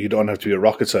mean, you don't have to be a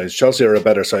rocket science. Chelsea are a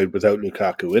better side without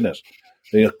Lukaku in it.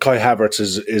 You know, Kai Havertz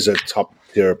is a top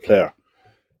tier player,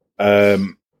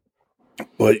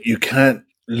 but you can't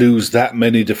lose that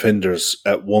many defenders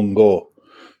at one go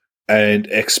and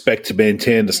expect to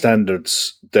maintain the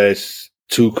standards that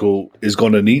Tuchel is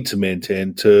going to need to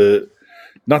maintain to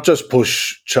not just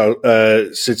push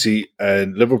City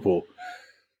and Liverpool,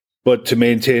 but to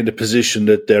maintain the position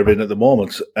that they're in at the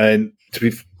moment. And to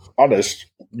be honest,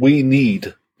 we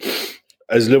need,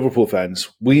 as Liverpool fans,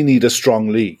 we need a strong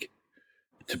league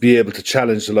to be able to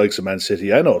challenge the likes of Man City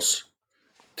and us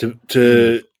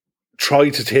to try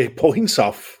to take points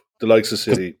off the likes of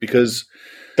City, because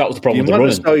that was the problem with the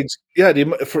running. Sides,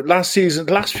 for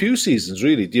last few seasons,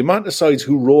 really, the amount of sides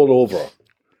who roll over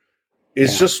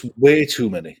is just way too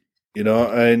many, you know.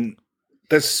 And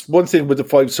that's one thing with the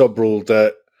 5-sub rule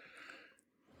that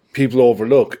people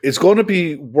overlook. It's going to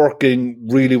be working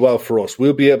really well for us.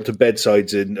 We'll be able to bed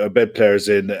players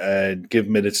in and give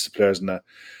minutes to players and that.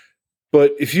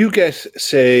 But if you get,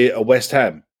 say, a West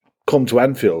Ham come to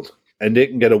Anfield and they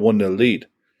can get a 1-0 lead,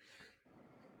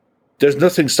 there's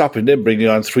nothing stopping them bringing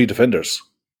on 3 defenders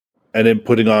and then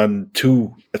putting on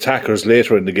 2 attackers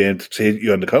later in the game to hit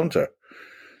you on the counter.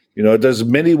 You know, there's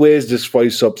many ways this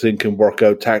 5-sub thing can work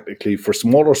out tactically for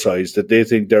smaller sides that they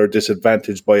think they're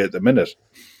disadvantaged by at the minute.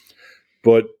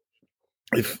 But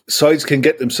if sides can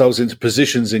get themselves into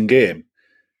positions in game,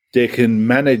 they can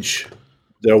manage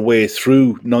their way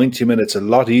through 90 minutes a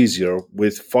lot easier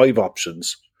with 5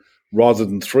 options rather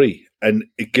than 3. And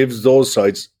it gives those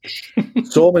sides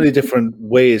so many different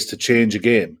ways to change a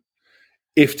game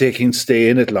if they can stay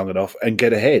in it long enough and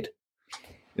get ahead.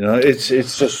 You know, it's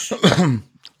just...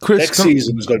 Chris, next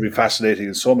season is going to be fascinating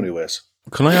in so many ways.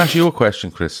 Can I ask you a question,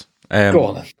 Chris? Go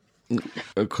on then.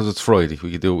 Because it's Friday,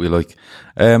 we can do what we like.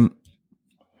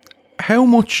 How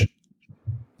much,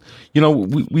 you know,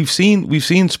 we've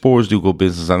seen Spurs do good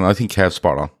business, and I think Kev's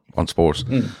spot on Spurs.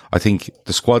 I think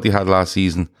the squad they had last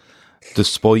season,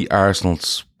 despite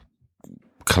Arsenal's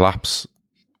collapse,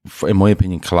 in my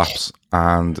opinion,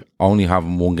 and only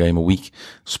having 1 game a week,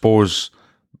 Spurs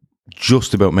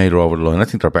just about made it over the line. I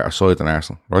think they're a better side than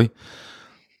Arsenal, right?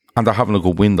 And they're having a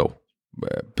good window.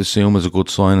 Basum is a good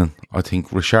signing. I think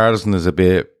Richarlison is a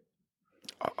bit...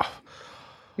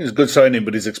 He's a good signing,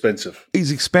 but he's expensive.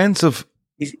 He's expensive.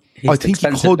 I think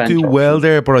he could do well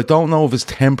there, but I don't know if his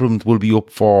temperament will be up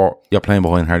for playing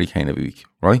behind Harry Kane every week,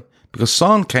 right? Because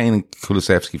Son, Kane and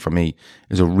Kulusevski, for me,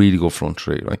 is a really good front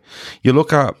three, right? You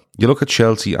look at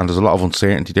Chelsea, and there's a lot of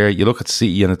uncertainty there. You look at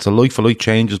City, and it's a like-for-like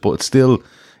changes, but it's still...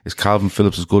 Is Calvin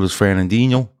Phillips as good as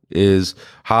Fernandinho? Is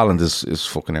Haaland is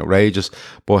fucking outrageous?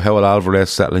 But how will Alvarez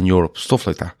settle in Europe? Stuff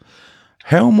like that.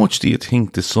 How much do you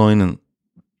think the signing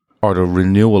or the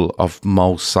renewal of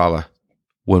Mo Salah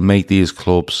will make these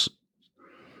clubs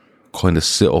kind of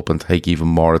sit up and take even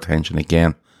more attention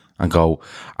again and go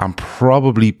and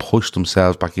probably push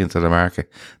themselves back into the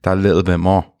market that little bit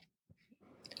more?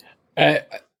 I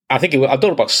think it will. I don't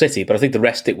know about City, but I think the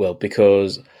rest it will,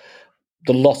 because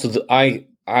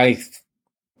I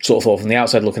sort of thought from the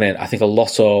outside looking in, I think a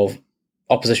lot of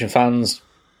opposition fans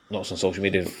not on social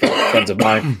media, friends of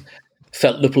mine,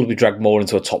 felt Liverpool would be dragged more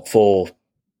into a top 4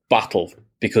 battle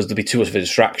because there'd be too much of a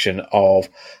distraction of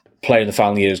playing the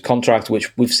final year's contract,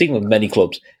 which we've seen with many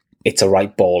clubs. It's a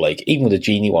right ball ache. Even with a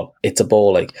Genie one, it's a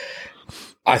ball ache.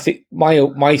 I think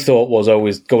my thought was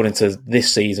always going into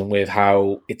this season with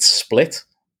how it's split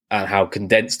and how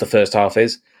condensed the first half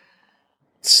is.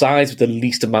 Sides with the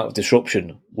least amount of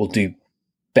disruption will do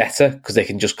better because they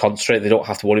can just concentrate. They don't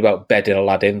have to worry about bedding a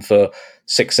lad in for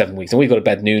 6-7 weeks. And we've got to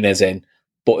bed Nunes in.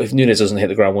 But if Nunes doesn't hit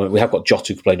the ground, we have got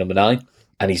Jota to play number 9.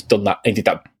 And he's done that. He did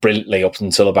that brilliantly up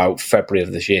until about February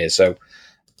of this year. So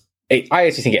I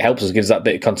actually think it helps us, gives that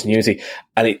bit of continuity.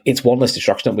 And it's one less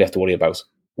distraction that we have to worry about.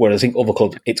 Whereas I think other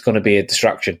clubs, it's going to be a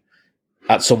distraction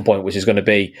at some point, which is going to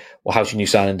be, well, how's your new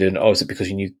signing doing? Oh, is it because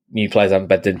your new players haven't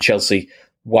bedded in? Chelsea,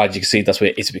 why did you concede? That's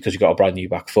where it's because you got a brand new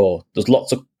back 4. There's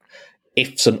lots of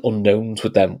ifs and unknowns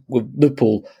with them. With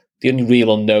Liverpool, the only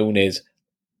real unknown is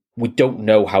we don't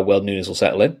know how well Nunes will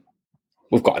settle in.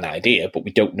 We've got an idea, but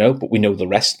we don't know. But we know the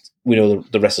rest. We know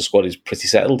the rest of the squad is pretty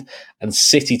settled. And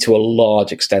City, to a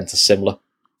large extent, are similar.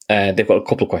 And they've got a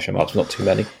couple of question marks, not too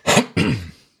many.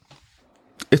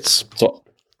 It's so,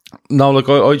 no, look,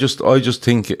 I just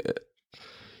think,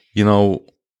 you know,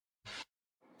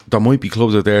 there might be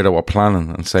clubs out there that were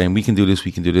planning and saying we can do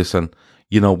this, and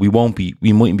you know we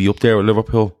mightn't be up there with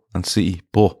Liverpool and City,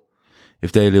 but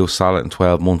if they lose Salah in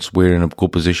 12 months, we're in a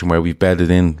good position where we've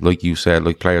bedded in, like you said,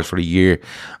 like players for a year,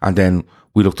 and then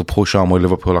we look to push on while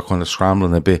Liverpool are kind of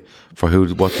scrambling a bit for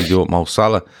what to do with Mo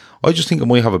Salah. I just think it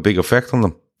might have a big effect on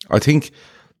them. I think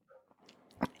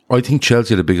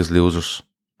Chelsea are the biggest losers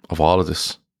of all of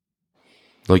this.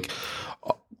 Like,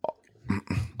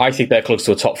 I think they're close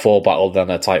to a top 4 battle than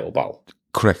a title battle.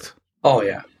 Correct. Oh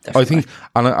yeah, definitely. I think,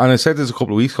 and I said this a couple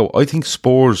of weeks ago, I think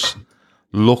Spurs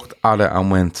looked at it and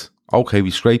went, okay,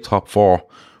 we scraped top 4,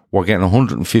 we're getting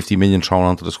 150 million thrown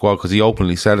onto the squad, because he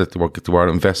openly said it, they were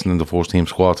investing in the first team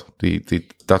squad.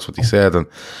 That's what he said. And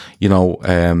you know,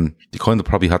 they kind of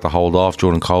probably had to hold off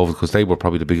during COVID, because they were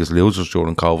probably the biggest losers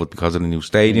during COVID because of the new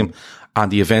stadium and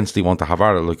the events they want to have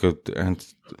at it. And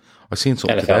I seen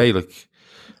something NFL. today, like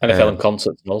NFL and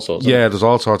concerts and all sorts. Yeah, there's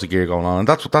all sorts of gear going on, and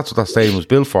that's what that stadium was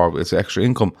built for. It's extra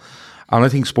income, and I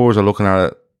think Spurs are looking at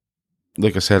it,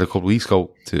 like I said a couple of weeks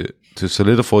ago, to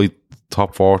solidify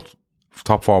top four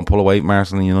and pull away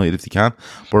Arsenal and United if they can,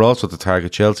 but also to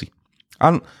target Chelsea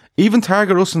and even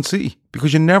target us and City,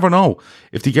 because you never know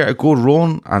if they get a good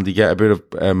run and they get a bit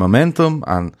of momentum,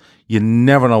 and you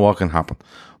never know what can happen.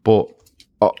 But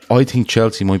I think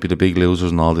Chelsea might be the big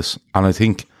losers in all this, and I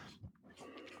think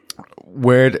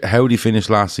how they finished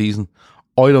last season,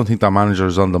 I don't think that manager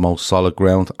is on the most solid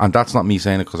ground, and that's not me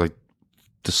saying it because I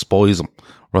despise him,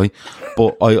 right?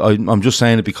 But I'm just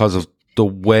saying it because of the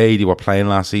way they were playing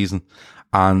last season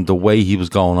and the way he was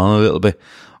going on a little bit.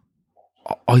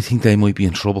 I think they might be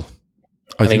in trouble.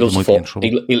 He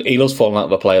loves falling out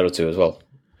of a player or two as well.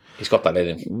 He's got that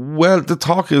in him. Well, the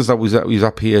talk is that he's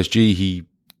at PSG. He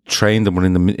trained them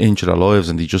within the inch of their lives,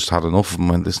 and he just had enough of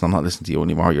them. And listen, I'm not listening to you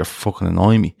anymore. You're fucking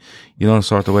annoying me. You know, the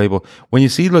sort of way. But when you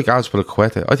see like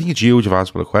Azpilicueta, I think it's huge if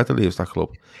Azpilicueta leaves that club,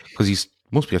 because he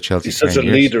must be at Chelsea. He's such a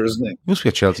leader, isn't he? He must be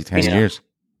at Chelsea 10 years.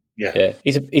 Yeah.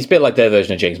 He's a bit like their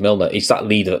version of James Milner. He's that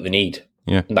leader that they need.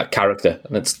 Yeah. And that character.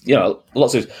 And it's, you know,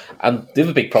 lots of. And the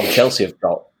other big problem Chelsea have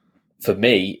got, for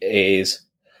me, is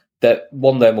that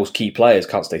one of their most key players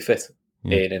can't stay fit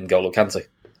in N'Golo Kante.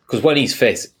 Because when he's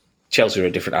fit, Chelsea are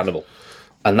a different animal.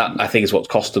 And that, I think, is what's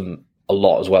cost them a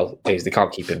lot as well, is they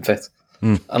can't keep him fit.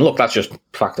 And look, that's just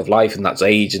fact of life, and that's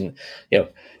age, and, you know,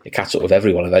 you catch up with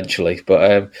everyone eventually.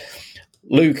 But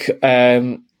Luke,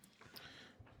 you're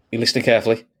listening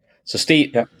carefully. So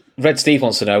Red Steve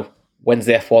wants to know, when's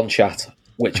the F1 chat?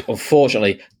 Which,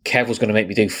 unfortunately, Kev was going to make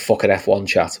me do fucking F1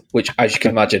 chat, which, as you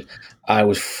can imagine, I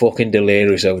was fucking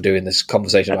delirious over doing this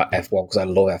conversation about F1 because I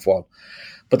love F1.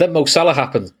 But then Mo Salah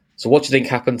happened. So what do you think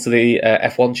happened to the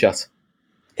F1 chat?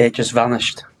 It just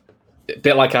vanished. A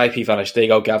bit like IP vanished. There you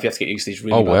go, Gav. You have to get used to these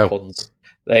really bad puns.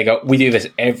 There you go. We do this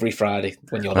every Friday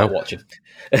when you're not watching.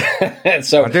 And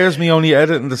there's me only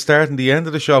editing the start and the end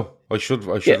of the show. I should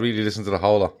really listen to the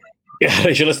whole lot. Yeah,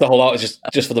 you should listen to the whole lot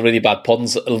just for the really bad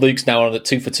puns. Luke's now on at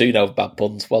 2 for 2 now with bad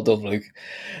puns. Well done, Luke.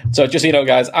 So just so you know,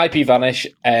 guys, IP vanish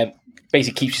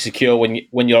basically keeps you secure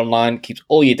when you're online, keeps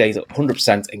all your data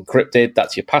 100% encrypted.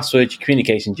 That's your password, your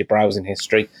communications, your browsing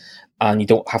history, and you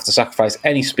don't have to sacrifice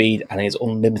any speed, and it's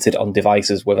unlimited on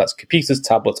devices, whether that's computers,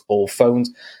 tablets, or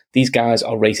phones. These guys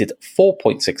are rated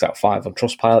 4.6 out of 5 on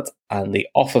Trustpilot, and the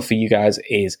offer for you guys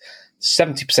is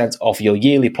 70% off your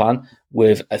yearly plan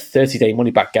with a 30-day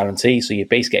money-back guarantee, so you're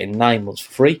basically getting 9 months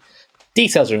for free.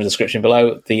 Details are in the description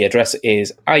below. The address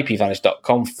is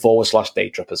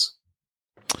ipvanish.com/daytrippers.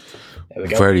 There we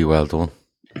go. Very well done.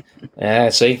 Yeah,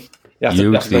 see?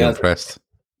 Hugely impressed.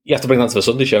 You have to bring that to the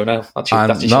Sunday show now.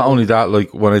 And not only that,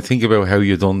 like, when I think about how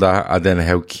you've done that, and then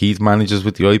how Keith manages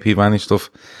with the IP Vanish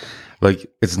stuff, like,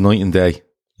 it's night and day.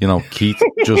 You know, Keith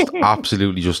just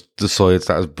absolutely just decides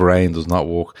that his brain does not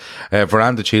work.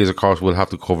 Veranda Cheese, of course, will have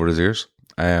to cover his ears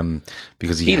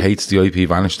because he hates the IP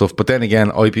Vanish stuff. But then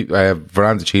again,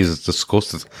 Veranda Cheese is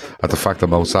disgusted at the fact that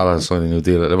Mo Salah has signed a new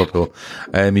deal at Liverpool.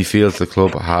 He feels the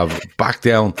club have backed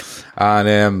down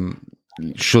and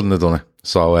shouldn't have done it.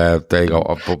 So there you go.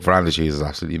 But Veranda Cheese is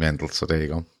absolutely mental. So there you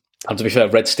go. And to be fair,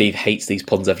 Red Steve hates these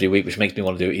puns every week, which makes me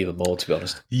want to do it even more, to be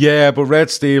honest. Yeah, but Red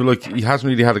Steve, like, he hasn't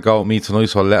really had a go at me tonight,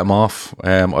 so I'll let him off.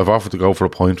 I've offered to go for a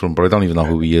point run, but I don't even know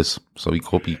who he is, so he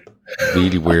could be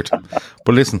really weird.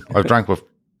 But listen, I've drank with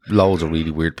loads of really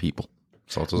weird people.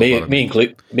 So it me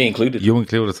included. You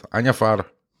included. And your father.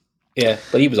 Yeah,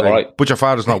 but he was alright. But your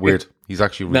father's not weird. He's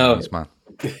actually a really nice man.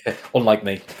 Unlike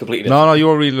me, completely different. different. No,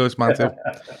 you're a really nice man too.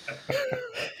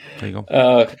 There you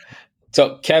go.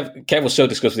 So Kev was so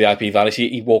disgusted with the IP Vanish,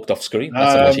 he walked off screen.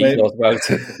 That's how much he thought about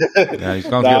it. Yeah, he's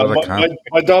gone to get what I can.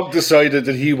 My dog decided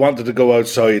that he wanted to go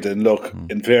outside, and look,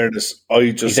 in fairness,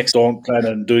 I just don't plan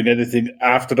on doing anything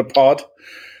after the pod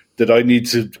that I need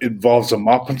to involve some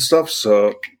mop and stuff,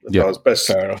 so it's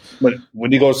best.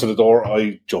 When he goes to the door,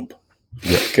 I jump.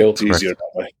 Yeah, cool. It's easier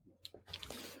that way.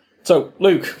 So,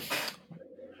 Luke,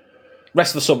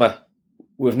 rest of the summer,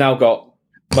 we've now got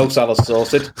Mo Salah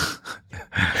sorted.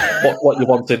 What you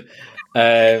wanted.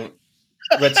 Red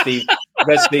Steve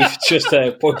just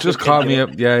call me up.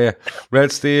 Yeah.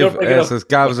 Red Steve says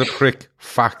Gav's a prick.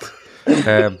 Fact.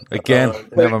 Again,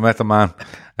 never met the man.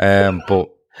 But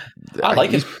I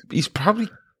like him. He's probably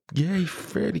he's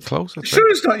fairly close. Sure,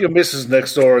 it's not your missus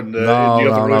next door. And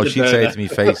no. She'd say it to me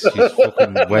face. She's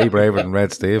fucking way braver than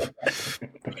Red Steve.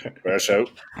 Fair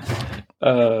shout.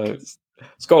 Let's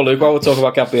go, Luke. While we're talking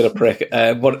about Gav being a prick,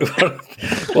 what do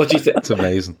you think? It's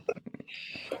amazing.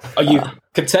 Are you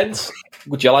content?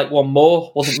 Would you like one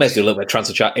more? Wasn't meant to do a little bit of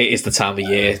transfer chat. It is the time of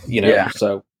year,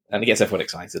 so, and it gets everyone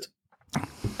excited.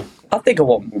 I think I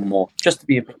want one more, just to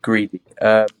be a bit greedy.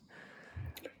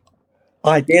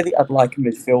 Ideally, I'd like a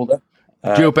midfielder.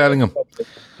 Jude Bellingham.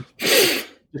 Just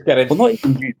get in. Well, not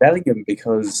even Jude Bellingham,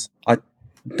 because I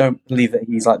don't believe that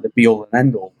he's like the be-all and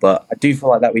end-all, but I do feel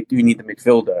like that we do need a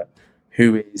midfielder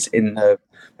who is in the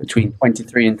between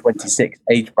 23 and 26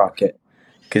 age bracket,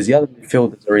 because the other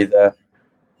midfielders are either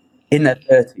in their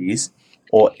 30s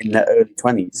or in their early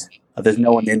 20s. There's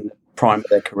no one in the prime of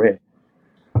their career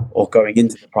or going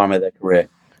into the prime of their career.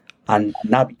 And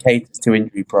Naby Keita's too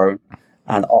injury prone,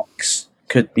 and Ox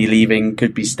could be leaving,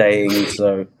 could be staying.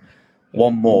 So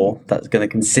one more that's going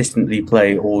to consistently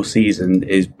play all season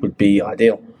would be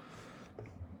ideal.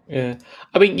 Yeah,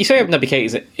 I mean, you say Naby Keita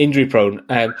is injury prone.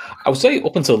 I would say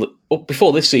up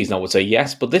before this season, I would say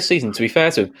yes. But this season, to be fair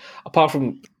to him, apart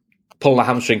from pulling a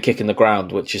hamstring kick in the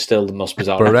ground, which is still the most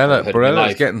bizarre. Barella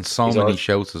is getting so many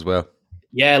shouts as well.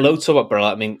 Yeah, loads about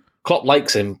Barella. I mean, Klopp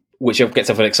likes him, which gets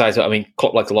everyone excited. I mean,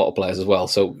 Klopp likes a lot of players as well,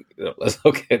 so let's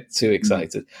not get too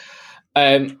excited.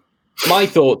 My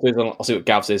thought is, I'll see what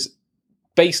Gav's is,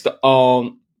 based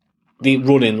on the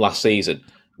run-in last season,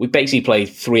 we basically played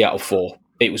 3 out of 4.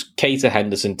 It was Keita,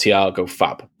 Henderson, Thiago,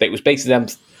 Fab. It was basically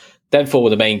them 4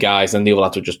 were the main guys, and the other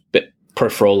lads were just a bit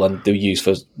peripheral and they were used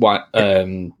for sort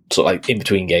of like in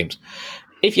between games.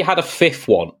 If you had a 5th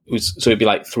one, so it'd be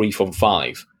like 3 from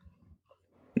 5.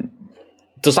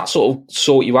 Does that sort of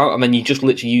sort you out? And then you just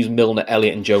literally use Milner,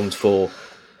 Elliott, and Jones for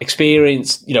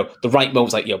experience, the right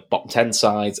moments, like bottom 10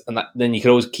 sides, and then you can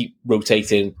always keep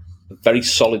rotating a very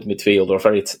solid midfield or a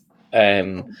very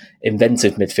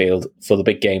inventive midfield for the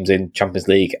big games in Champions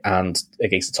League and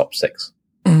against the top 6.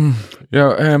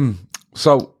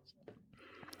 So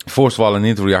first of all, I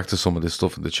need to react to some of this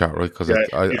stuff in the chat, right? Because you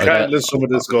can't let some of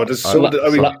this go.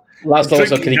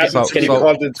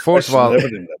 First of all,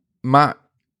 Matt,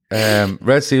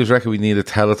 Red Steve's reckon we need a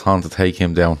telethon to take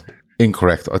him down.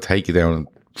 Incorrect. I'll take you down in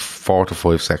 4 to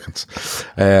 5 seconds.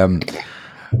 Let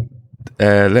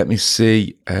me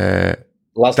see. Dan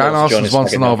Austin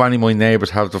wants to know if any of my neighbours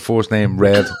have the first name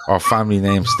Red or family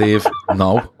name Steve.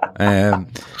 No.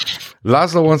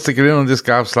 Laszlo wants to get in on this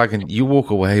Gav slacking. You walk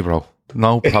away, bro.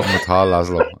 No problem at all,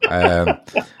 Laszlo.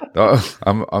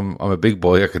 I'm a big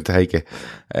boy. I can take it.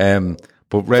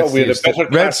 But Red Steve,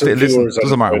 listen,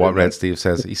 doesn't matter what Red Steve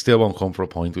says. He still won't come for a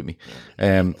point with me.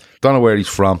 Don't know where he's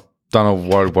from. don't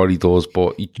know what he does,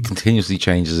 but he continuously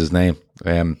changes his name.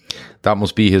 That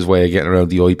must be his way of getting around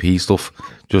the IP stuff.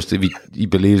 Just if he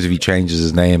believes if he changes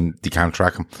his name, they can't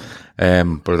track him.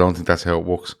 But I don't think that's how it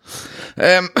works.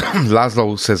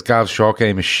 Laszlo says Gav's short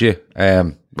game is shit.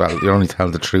 Well, you're only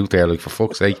telling the truth there, like, for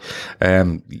fuck's sake.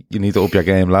 You need to up your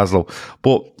game, Laszlo.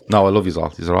 But no, I love you all.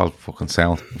 These are all fucking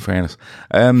sound, in fairness.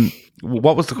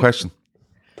 What was the question?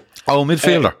 Oh,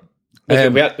 midfielder.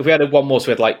 If we had one more, so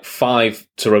we had like 5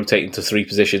 to rotate into 3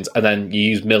 positions, and then you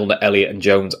use Milner, Elliott, and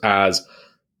Jones as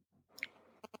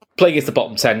play against the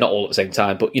bottom 10, not all at the same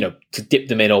time, but to dip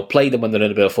them in or play them when they're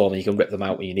in a bit of form, and you can rip them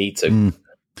out when you need to.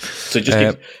 So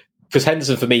just because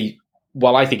Henderson, for me,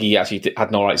 while I think he actually had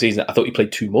an all right season, I thought he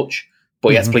played too much, but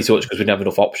he had to play too much because we didn't have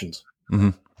enough options.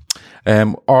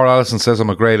 R. Allison says I'm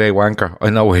a grade A wanker. I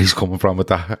know where he's coming from with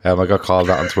that. I got called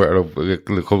that on Twitter a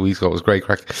couple of weeks ago. It was great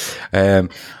crack.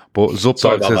 But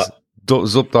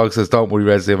Zupdog says, don't worry,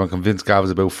 Red Dave, I'm convinced Gav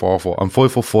is about 4 foot. I'm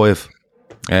 5'5".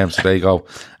 So there you go.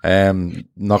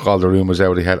 Knock all the rumours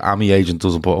out of the head. Ami agent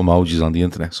doesn't put emojis on the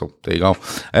internet, so there you go.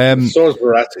 So is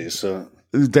Verratti, so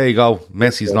there you go.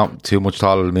 Messi's not too much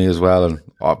taller than me as well, and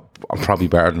I'm probably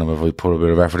better than him if I put a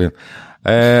bit of effort in.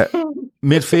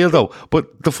 Midfield though,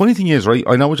 but the funny thing is, right,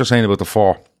 I know what you're saying about the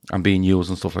 4 and being used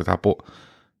and stuff like that, but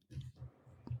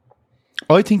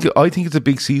I think it's a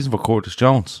big season for Curtis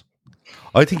Jones.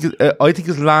 I think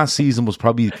his last season was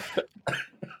probably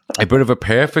a bit of a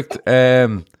perfect. Let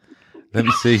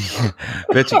me see.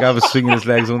 Bet you Gav is swinging his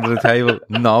legs under the table.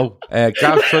 No,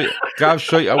 Gav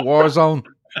shot at Warzone.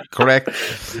 Correct.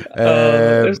 It's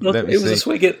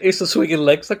the swinging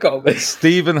legs that got me.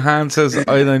 Stephen Han says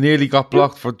I nearly got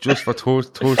blocked for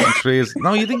Thurston Trees.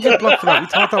 No, you didn't get blocked for that. We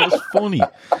thought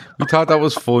that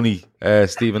was funny.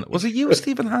 Stephen, was it you,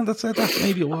 Stephen Han, that said that?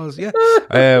 Maybe it was. Yeah.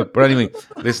 But anyway,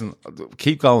 listen,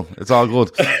 keep going. It's all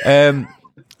good.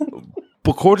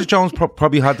 But Curtis Jones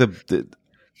probably had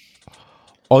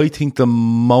I think the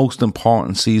most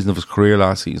important season of his career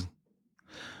last season.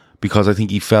 Because I think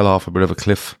he fell off a bit of a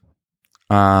cliff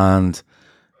and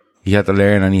he had to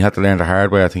learn the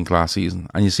hard way, I think, last season.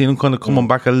 And you see him kind of coming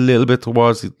back a little bit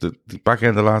towards the back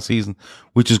end of last season,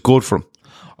 which is good for him.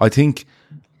 I think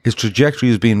his trajectory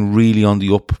has been really on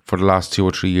the up for the last 2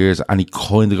 or 3 years and he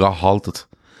kind of got halted.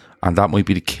 And that might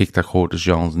be the kick that Curtis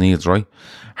Jones needs, right?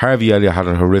 Harvey Elliott had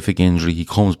a horrific injury. He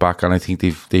comes back and I think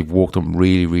they've worked him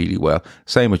really, really well.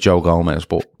 Same with Joe Gomez,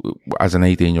 but as an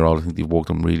 18-year-old, I think they've worked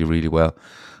him really, really well.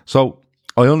 So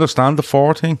I understand the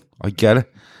 4 thing. I get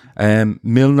it.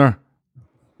 Milner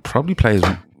probably plays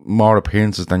more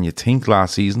appearances than you think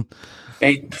last season.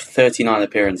 39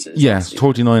 appearances. Yeah,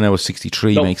 39 out of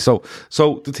 63, mate. So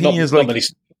the thing is, like,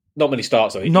 not many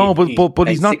starts. Though. But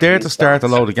he's not there to start a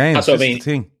load of games. That's what I mean. The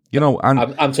thing, and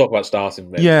I'm talking about starting.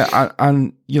 Really. Yeah,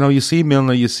 and you see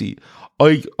Milner. You see,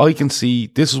 I can see.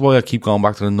 This is why I keep going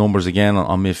back to the numbers again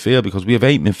on midfield, because we have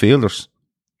 8 midfielders.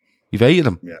 We've 8 of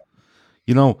them. Yeah.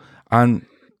 And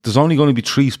there's only going to be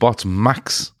 3 spots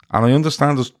max. And I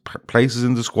understand there's places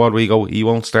in the squad where you go, he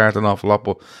won't start an awful lot,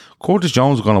 but Curtis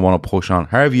Jones is going to want to push on.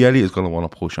 Harvey Elliott is going to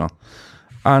want to push on.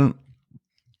 And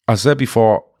as I said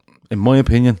before, in my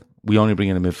opinion, we only bring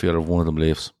in a midfielder if one of them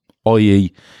leaves.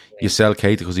 I.e., you sell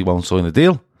Keita because he won't sign a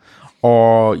deal,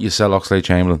 or you sell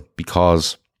Oxlade-Chamberlain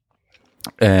because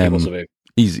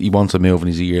he wants to move and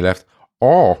he's a year left,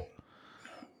 or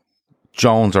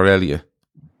Jones or Elliott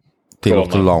take up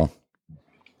the loan,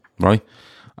 right?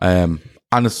 And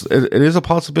it is a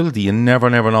possibility. You never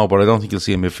know, but I don't think you'll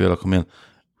see a midfielder come in.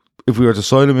 If we were to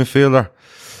sign a midfielder,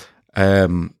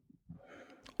 I'm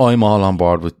all on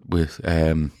board with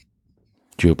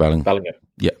Jude Bellingham.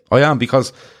 Yeah, I am,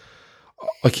 because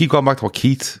I keep going back to what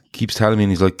Keith keeps telling me,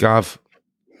 and he's like, Gav,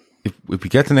 if we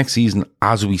get the next season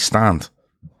as we stand,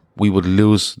 we would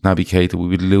lose Naby Keita, we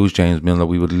would lose James Milner,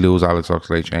 we would lose Alex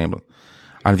Oxlade-Chamberlain.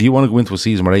 And if you want to go into a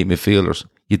season with 8 midfielders,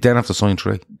 you then have to sign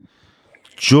 3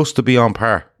 just to be on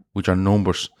par with your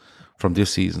numbers from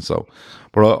this season. So,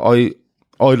 but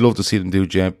I'd love to see them do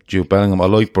Jude Bellingham. I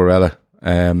like Barella,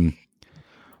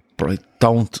 but I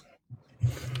don't.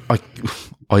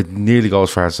 I'd nearly go as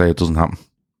far as say it doesn't happen.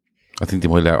 I think they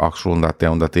might let Ox run that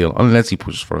deal, unless he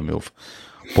pushes for a move.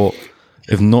 But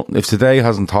if today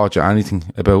hasn't taught you anything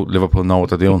about Liverpool know what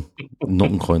they're doing,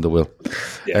 nothing kind of will.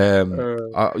 Yeah.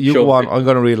 Go on. I'm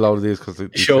going to read a load of these because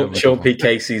Sean P.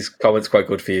 Casey's comment's quite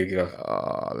good for you.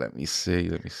 Let me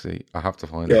see. I have to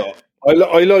find it. I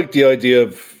like the idea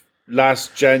of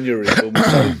last January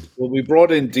when we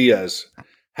brought in Diaz,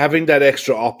 having that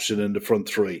extra option in the front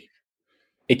 3.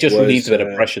 It just relieves a bit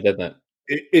of pressure, didn't it?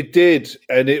 It did,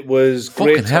 and it was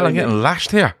fucking great. Hell, I'm getting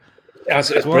lashed here.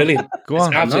 It's brilliant. Go on.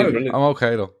 It's absolutely brilliant. I'm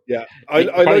okay though. Yeah, I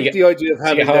like the idea of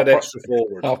having that extra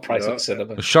forward. Half price at the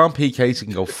cinema. Sean P. Casey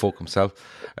can go fuck himself.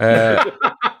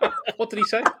 What did he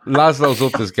say? Laszlo's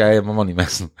up this game. I'm only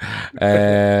messing.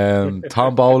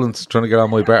 Tom Boland's trying to get on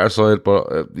my better side,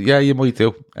 but yeah, you might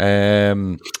do.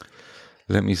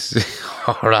 Let me see.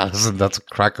 R. Allison, that's a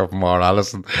cracker from R.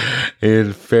 Allison.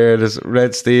 In fairness,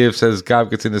 Red Steve says Gav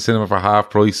gets in the cinema for half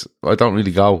price. I don't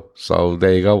really go, so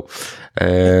there you go.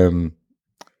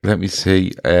 Let me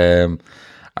see. And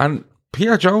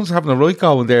Peter Jones having a right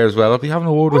go in there as well. I'll be having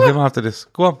a word with him after this.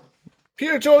 Go on.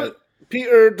 Peter Jones.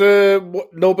 Peter,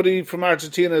 nobody from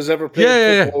Argentina has ever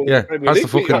played football. Yeah. Has the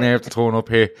fucking nerve to turn up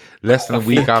here less than a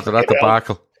week after that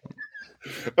debacle.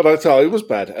 And I thought it was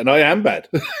bad, and I am bad.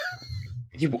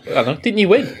 Didn't you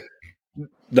win?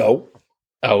 No.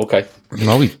 Oh, okay.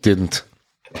 No, he didn't.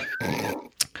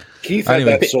 Keith had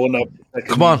that sewn up.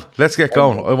 Come on, let's get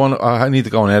going. I need to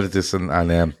go and edit this and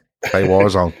play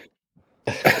Warzone.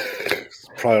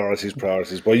 Priorities.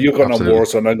 Well, you're going on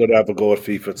Warzone. I'm going to have a go at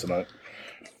FIFA tonight.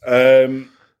 I'd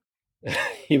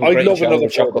love another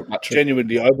forward.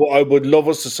 Genuinely, I would love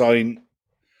us to sign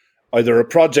either a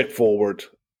project forward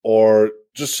or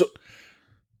just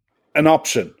an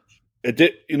option.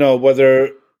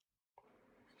 Whether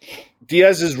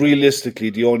Diaz is realistically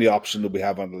the only option that we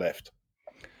have on the left.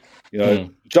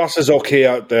 Joss is okay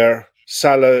out there.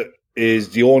 Salah is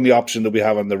the only option that we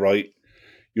have on the right.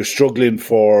 You're struggling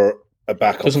for a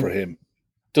backup for him.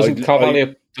 Doesn't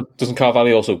Carvalho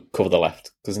also cover the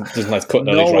left? Doesn't that cut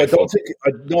down his right foot?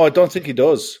 I don't think he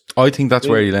does. I think that's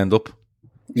where he'll end up.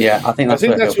 Yeah, I think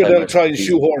that's where they'll try and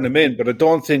shoehorn him in, but I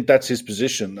don't think that's his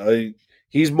position.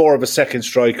 He's more of a second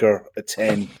striker, a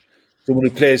 10, someone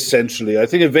who plays centrally. I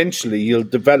think eventually he'll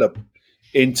develop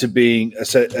into being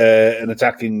an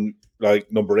attacking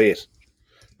number 8.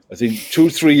 I think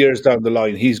 2-3 years down the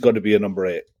line, he's going to be a number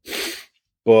 8.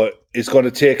 But it's going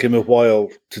to take him a while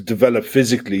to develop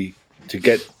physically to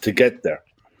get there.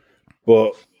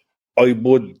 But I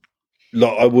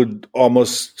would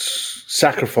almost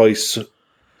sacrifice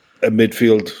a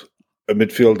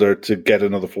midfielder to get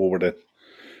another forward in,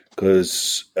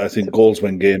 because I think goals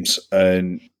win games,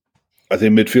 and I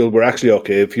think midfield we're actually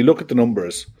okay. If you look at the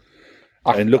numbers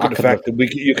and look at the fact that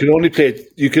you can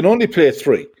only play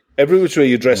 3 every which way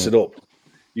you dress it up.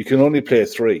 You can only play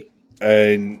 3,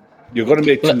 and you're going to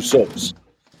make 2 subs.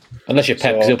 Unless you're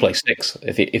Pep, because he'll play 6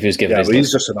 if he was given. Yeah, but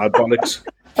he's just an oddballix.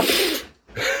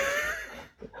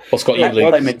 What's got you?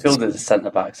 Play midfielder as a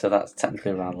centre back, so that's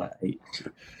technically around 8.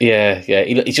 Yeah.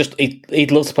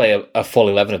 He'd love to play a full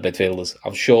 11 of midfielders.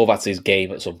 I'm sure that's his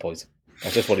game at some point.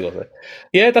 That's just what he wants.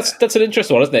 Yeah, that's an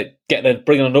interesting one, isn't it?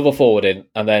 Bringing another forward in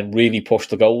and then really push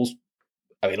the goals.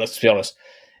 I mean, let's be honest.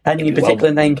 Any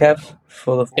particular name, Kev,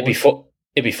 for the forward?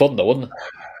 It'd be fun though, wouldn't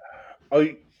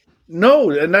it? No,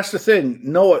 and that's the thing.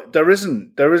 No, there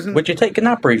isn't. Would you take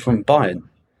Gnabry from Bayern?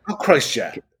 Oh, Christ,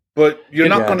 yeah. But you're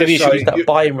not going to use that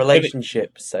Bayern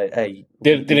relationship. Say, hey,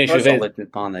 the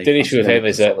issue with him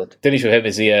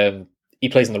is he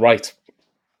plays on the right.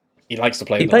 He likes to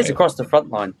play. He plays across the front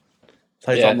line.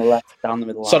 Plays on the left, down the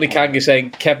middle. Sonny Kang is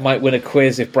saying Kev might win a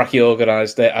quiz if Bracky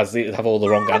organised it, as they have all the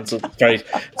wrong answers.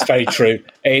 It's very true.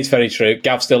 It's very true.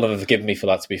 Gav's still never forgiven me for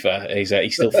that. To be fair, he's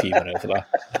still fuming over that.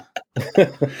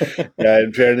 Yeah,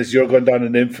 in fairness, you're going down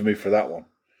in infamy for that one.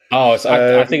 Oh,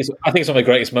 I think it's one of my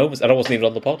greatest moments, and I wasn't even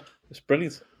on the pod. It's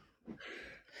brilliant.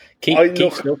 Keep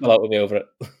snuffing out with me over it.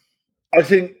 I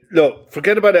think, look,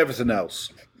 forget about everything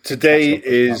else. Today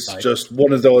is just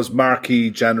one of those marquee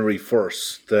January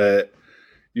 1st that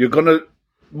you're going to...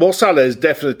 Mo Salah is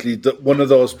definitely one of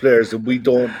those players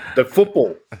that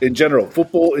football in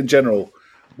general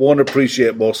won't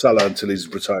appreciate Mo Salah until he's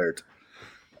retired.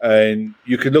 And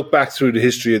you can look back through the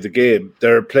history of the game.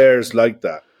 There are players like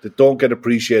that don't get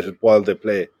appreciated while they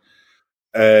play.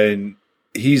 And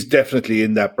he's definitely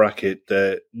in that bracket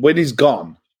that when he's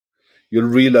gone, you'll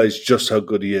realise just how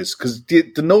good he is. Because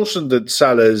the notion that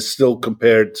Salah is still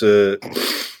compared to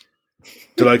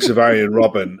the likes of Arjen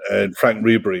Robben and Frank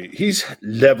Ribery, he's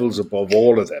levels above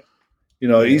all of them.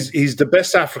 He's the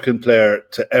best African player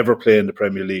to ever play in the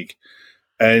Premier League.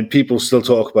 And people still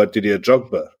talk about Didier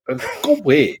Drogba. And go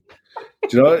away.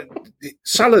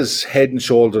 Salah's head and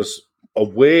shoulders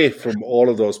away from all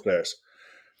of those players.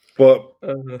 But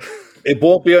it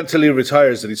won't be until he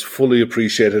retires that he's fully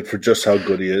appreciated for just how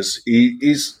good he is.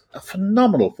 He's a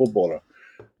phenomenal footballer.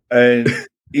 And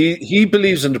he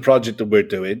believes in the project that we're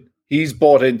doing. He's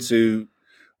bought into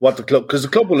what because the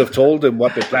club will have told him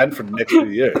what they plan for the next few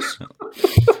years.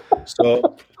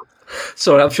 So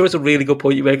Sorry, I'm sure it's a really good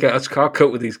point you make. I just can't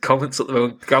cope with these comments at the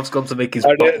moment. Gav's gone to make his.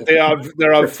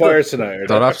 They're on fire tonight.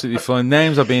 They're absolutely fine.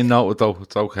 Names are being noted though.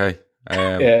 It's okay.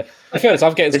 Yeah, I feel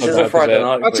I'm getting. This is a Friday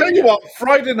night. I'll tell you what.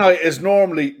 Friday night is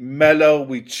normally mellow.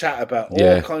 We chat about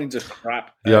all kinds of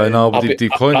crap. Yeah, I know. But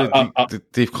they've kind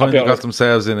of got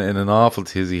themselves in an awful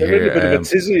tizzy here. A bit of a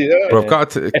tizzy, yeah. But I've got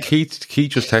to, Keith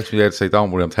just texted me there to say, "Don't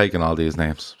worry, I'm taking all these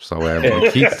names." So when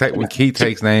Keith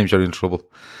takes names, you're in trouble.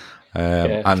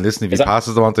 And listen, if he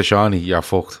passes them on to Shawnee, you're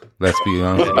fucked. Let's be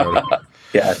honest about it.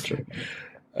 Yeah, true.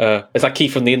 Is that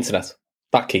Keith from the internet?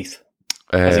 That Keith?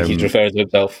 I think he's referring to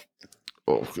himself.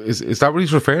 Is that what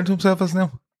he's referring to himself as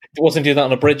now? He wasn't doing that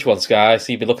on a bridge once, guys.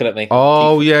 So you'd be looking at me.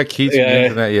 Oh, Keith from the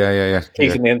internet. Yeah.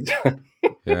 Keith from the internet.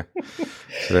 Yeah.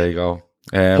 So there you go.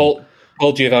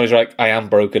 Paul Giovanni's right. I am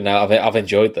broken now. I've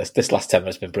enjoyed this. This last 10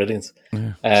 minutes has been brilliant.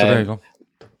 Yeah. So there you go.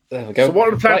 There we go. So what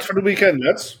are the plans for the weekend,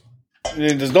 lads? I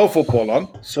mean, there's no football on.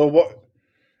 So what?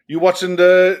 You watching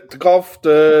the golf,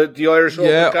 the Irish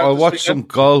Open? Yeah, I'll watch some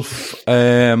golf.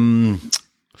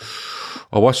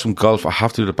 I'll watch some golf. I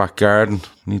have to do the back garden.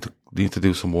 Need to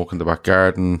do some work in the back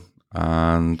garden,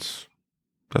 and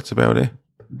that's about it.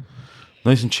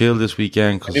 Nice and chill this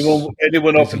weekend.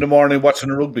 Anyone up in the morning watching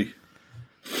the rugby?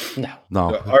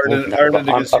 No. Ireland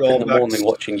against the All in the Blacks. morning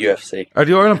watching UFC. Are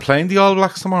the Ireland playing the All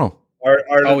Blacks tomorrow?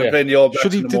 Ireland playing the All Blacks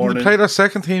in the morning. Didn't they play their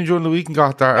second team during the week and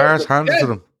got their arse handed to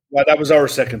them? Well, that was our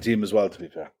second team as well, to be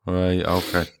fair. Right,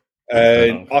 okay.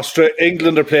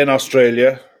 England are playing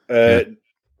Australia.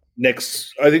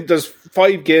 Next, I think there's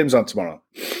 5 games on tomorrow.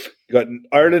 You got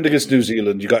Ireland against New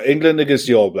Zealand. You got England against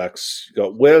the All Blacks. You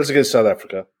got Wales against South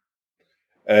Africa.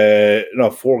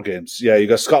 4 games. Yeah, you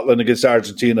got Scotland against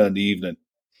Argentina in the evening.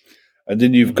 And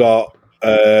then you've got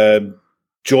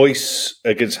Joyce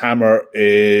against Hammer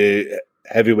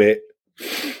heavyweight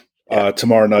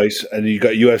tomorrow night. And you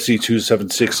got UFC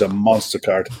 276, a monster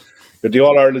card. You got the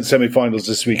All-Ireland semi-finals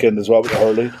this weekend as well with the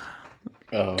hurling.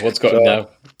 What's going on now?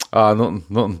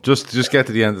 Nothing. Just get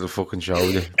to the end of the fucking show.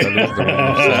 There's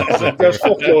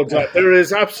fuckloads. There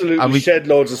is absolutely shed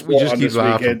loads of sport on this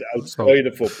weekend outside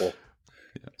of football.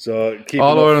 So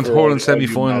All-Ireland hurling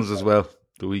semi-finals as well.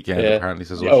 The weekend apparently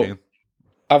says Ocean.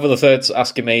 Ava the Third's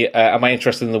asking me, am I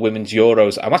interested in the women's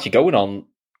Euros? I'm actually going on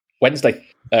Wednesday.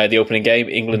 The opening game,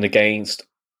 England against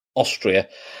Austria,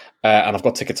 and I've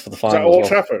got tickets for the final. Is that Old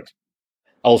Trafford?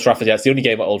 Old Trafford, yeah, it's the only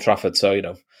game at Old Trafford, so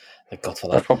thank God for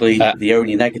that. That's probably the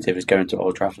only negative is going to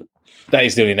Old Trafford. That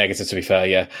is the only negative, to be fair,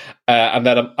 yeah. And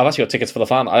then I've actually got tickets for the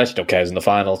final. I actually don't care who's in the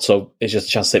final, so it's just a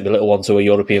chance to take my little one to a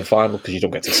European final because you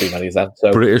don't get to see many of them.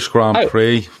 So British Grand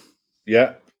Prix,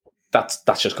 yeah, that's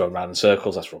just going round in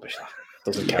circles. That's rubbish. That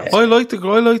doesn't count. I like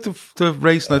the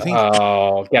racing. I think.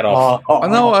 Oh, get off! I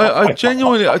know. I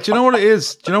genuinely. Do you know what it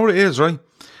is? Do you know what it is? Right.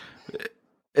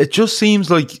 It just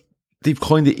seems like they've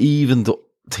kind of evened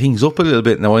things up a little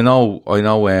bit now. I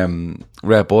know.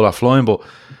 Red Bull are flying, but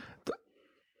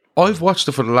I've watched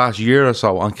it for the last year or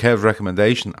so on Kev's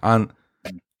recommendation, and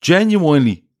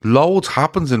genuinely, loads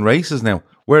happens in races now.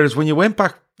 Whereas when you went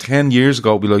back 10 years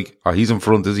ago, be like, "Oh, he's in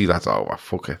front, is he? That's over.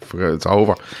 Fuck it, forget it, it's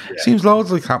over." Yeah. Seems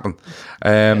loads like happen. I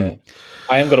am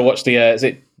going to watch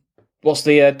the. What's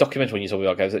the documentary when you talk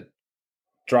about? Is it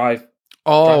Drive?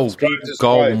 Oh,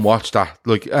 go and watch that.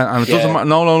 Like, and it doesn't matter.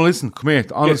 No, listen, come here.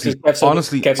 Honestly,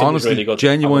 really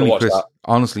genuinely, Chris.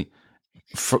 Honestly,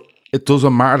 it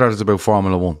doesn't matter that it's about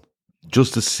Formula One.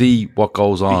 Just to see what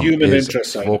goes on, the human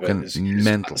interest fucking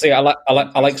mental. See, I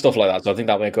like stuff like that, so I think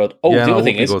that would be good. Oh, the other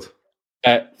thing is,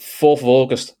 4th of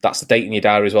August. That's the date in your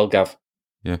diary as well, Gav.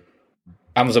 Yeah.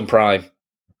 Amazon Prime.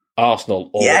 Arsenal.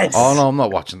 Yes. Oh no, I'm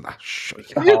not watching that.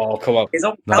 Oh come on.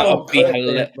 That would be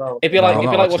hilarious. It'd be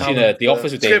like watching The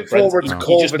Office with David Brent.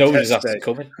 He just knows his ass is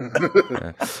coming. On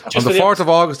the 4th of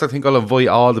August, I think I'll invite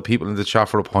all the people in the chat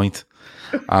for a pint,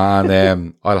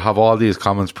 and I'll have all these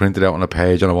comments printed out on a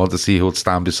page, and I want to see who would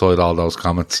stand beside all those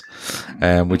comments,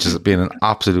 which has been an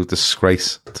absolute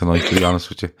disgrace tonight, to be honest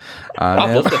with you.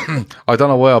 And I don't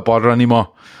know why I bother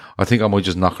anymore. I think I might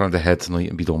just knock her on the head tonight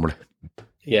and be done with it.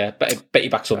 Yeah, bet you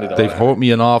back Sunday though. They've hurt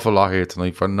me an awful lot here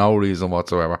tonight for no reason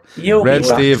whatsoever.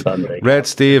 Red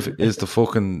Steve is the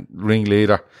fucking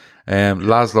ringleader.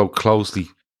 Laszlo closely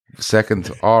second,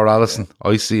 or Allison.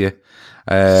 I see it.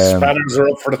 Spanners are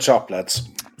up for the chop, lads.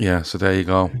 Yeah, so there you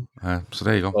go.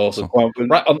 Awesome. So,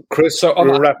 right, Chris, so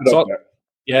we'll wrap it up there.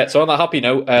 Yeah, so on that happy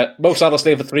note, Mo Salah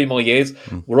staying for 3 more years.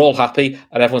 We're all happy,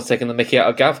 and everyone's taking the mickey out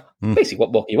of Gav. Basically,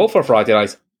 what more can you want for a Friday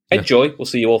night? Enjoy. We'll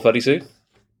see you all very soon.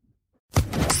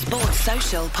 Sports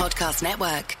Social Podcast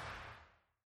Network.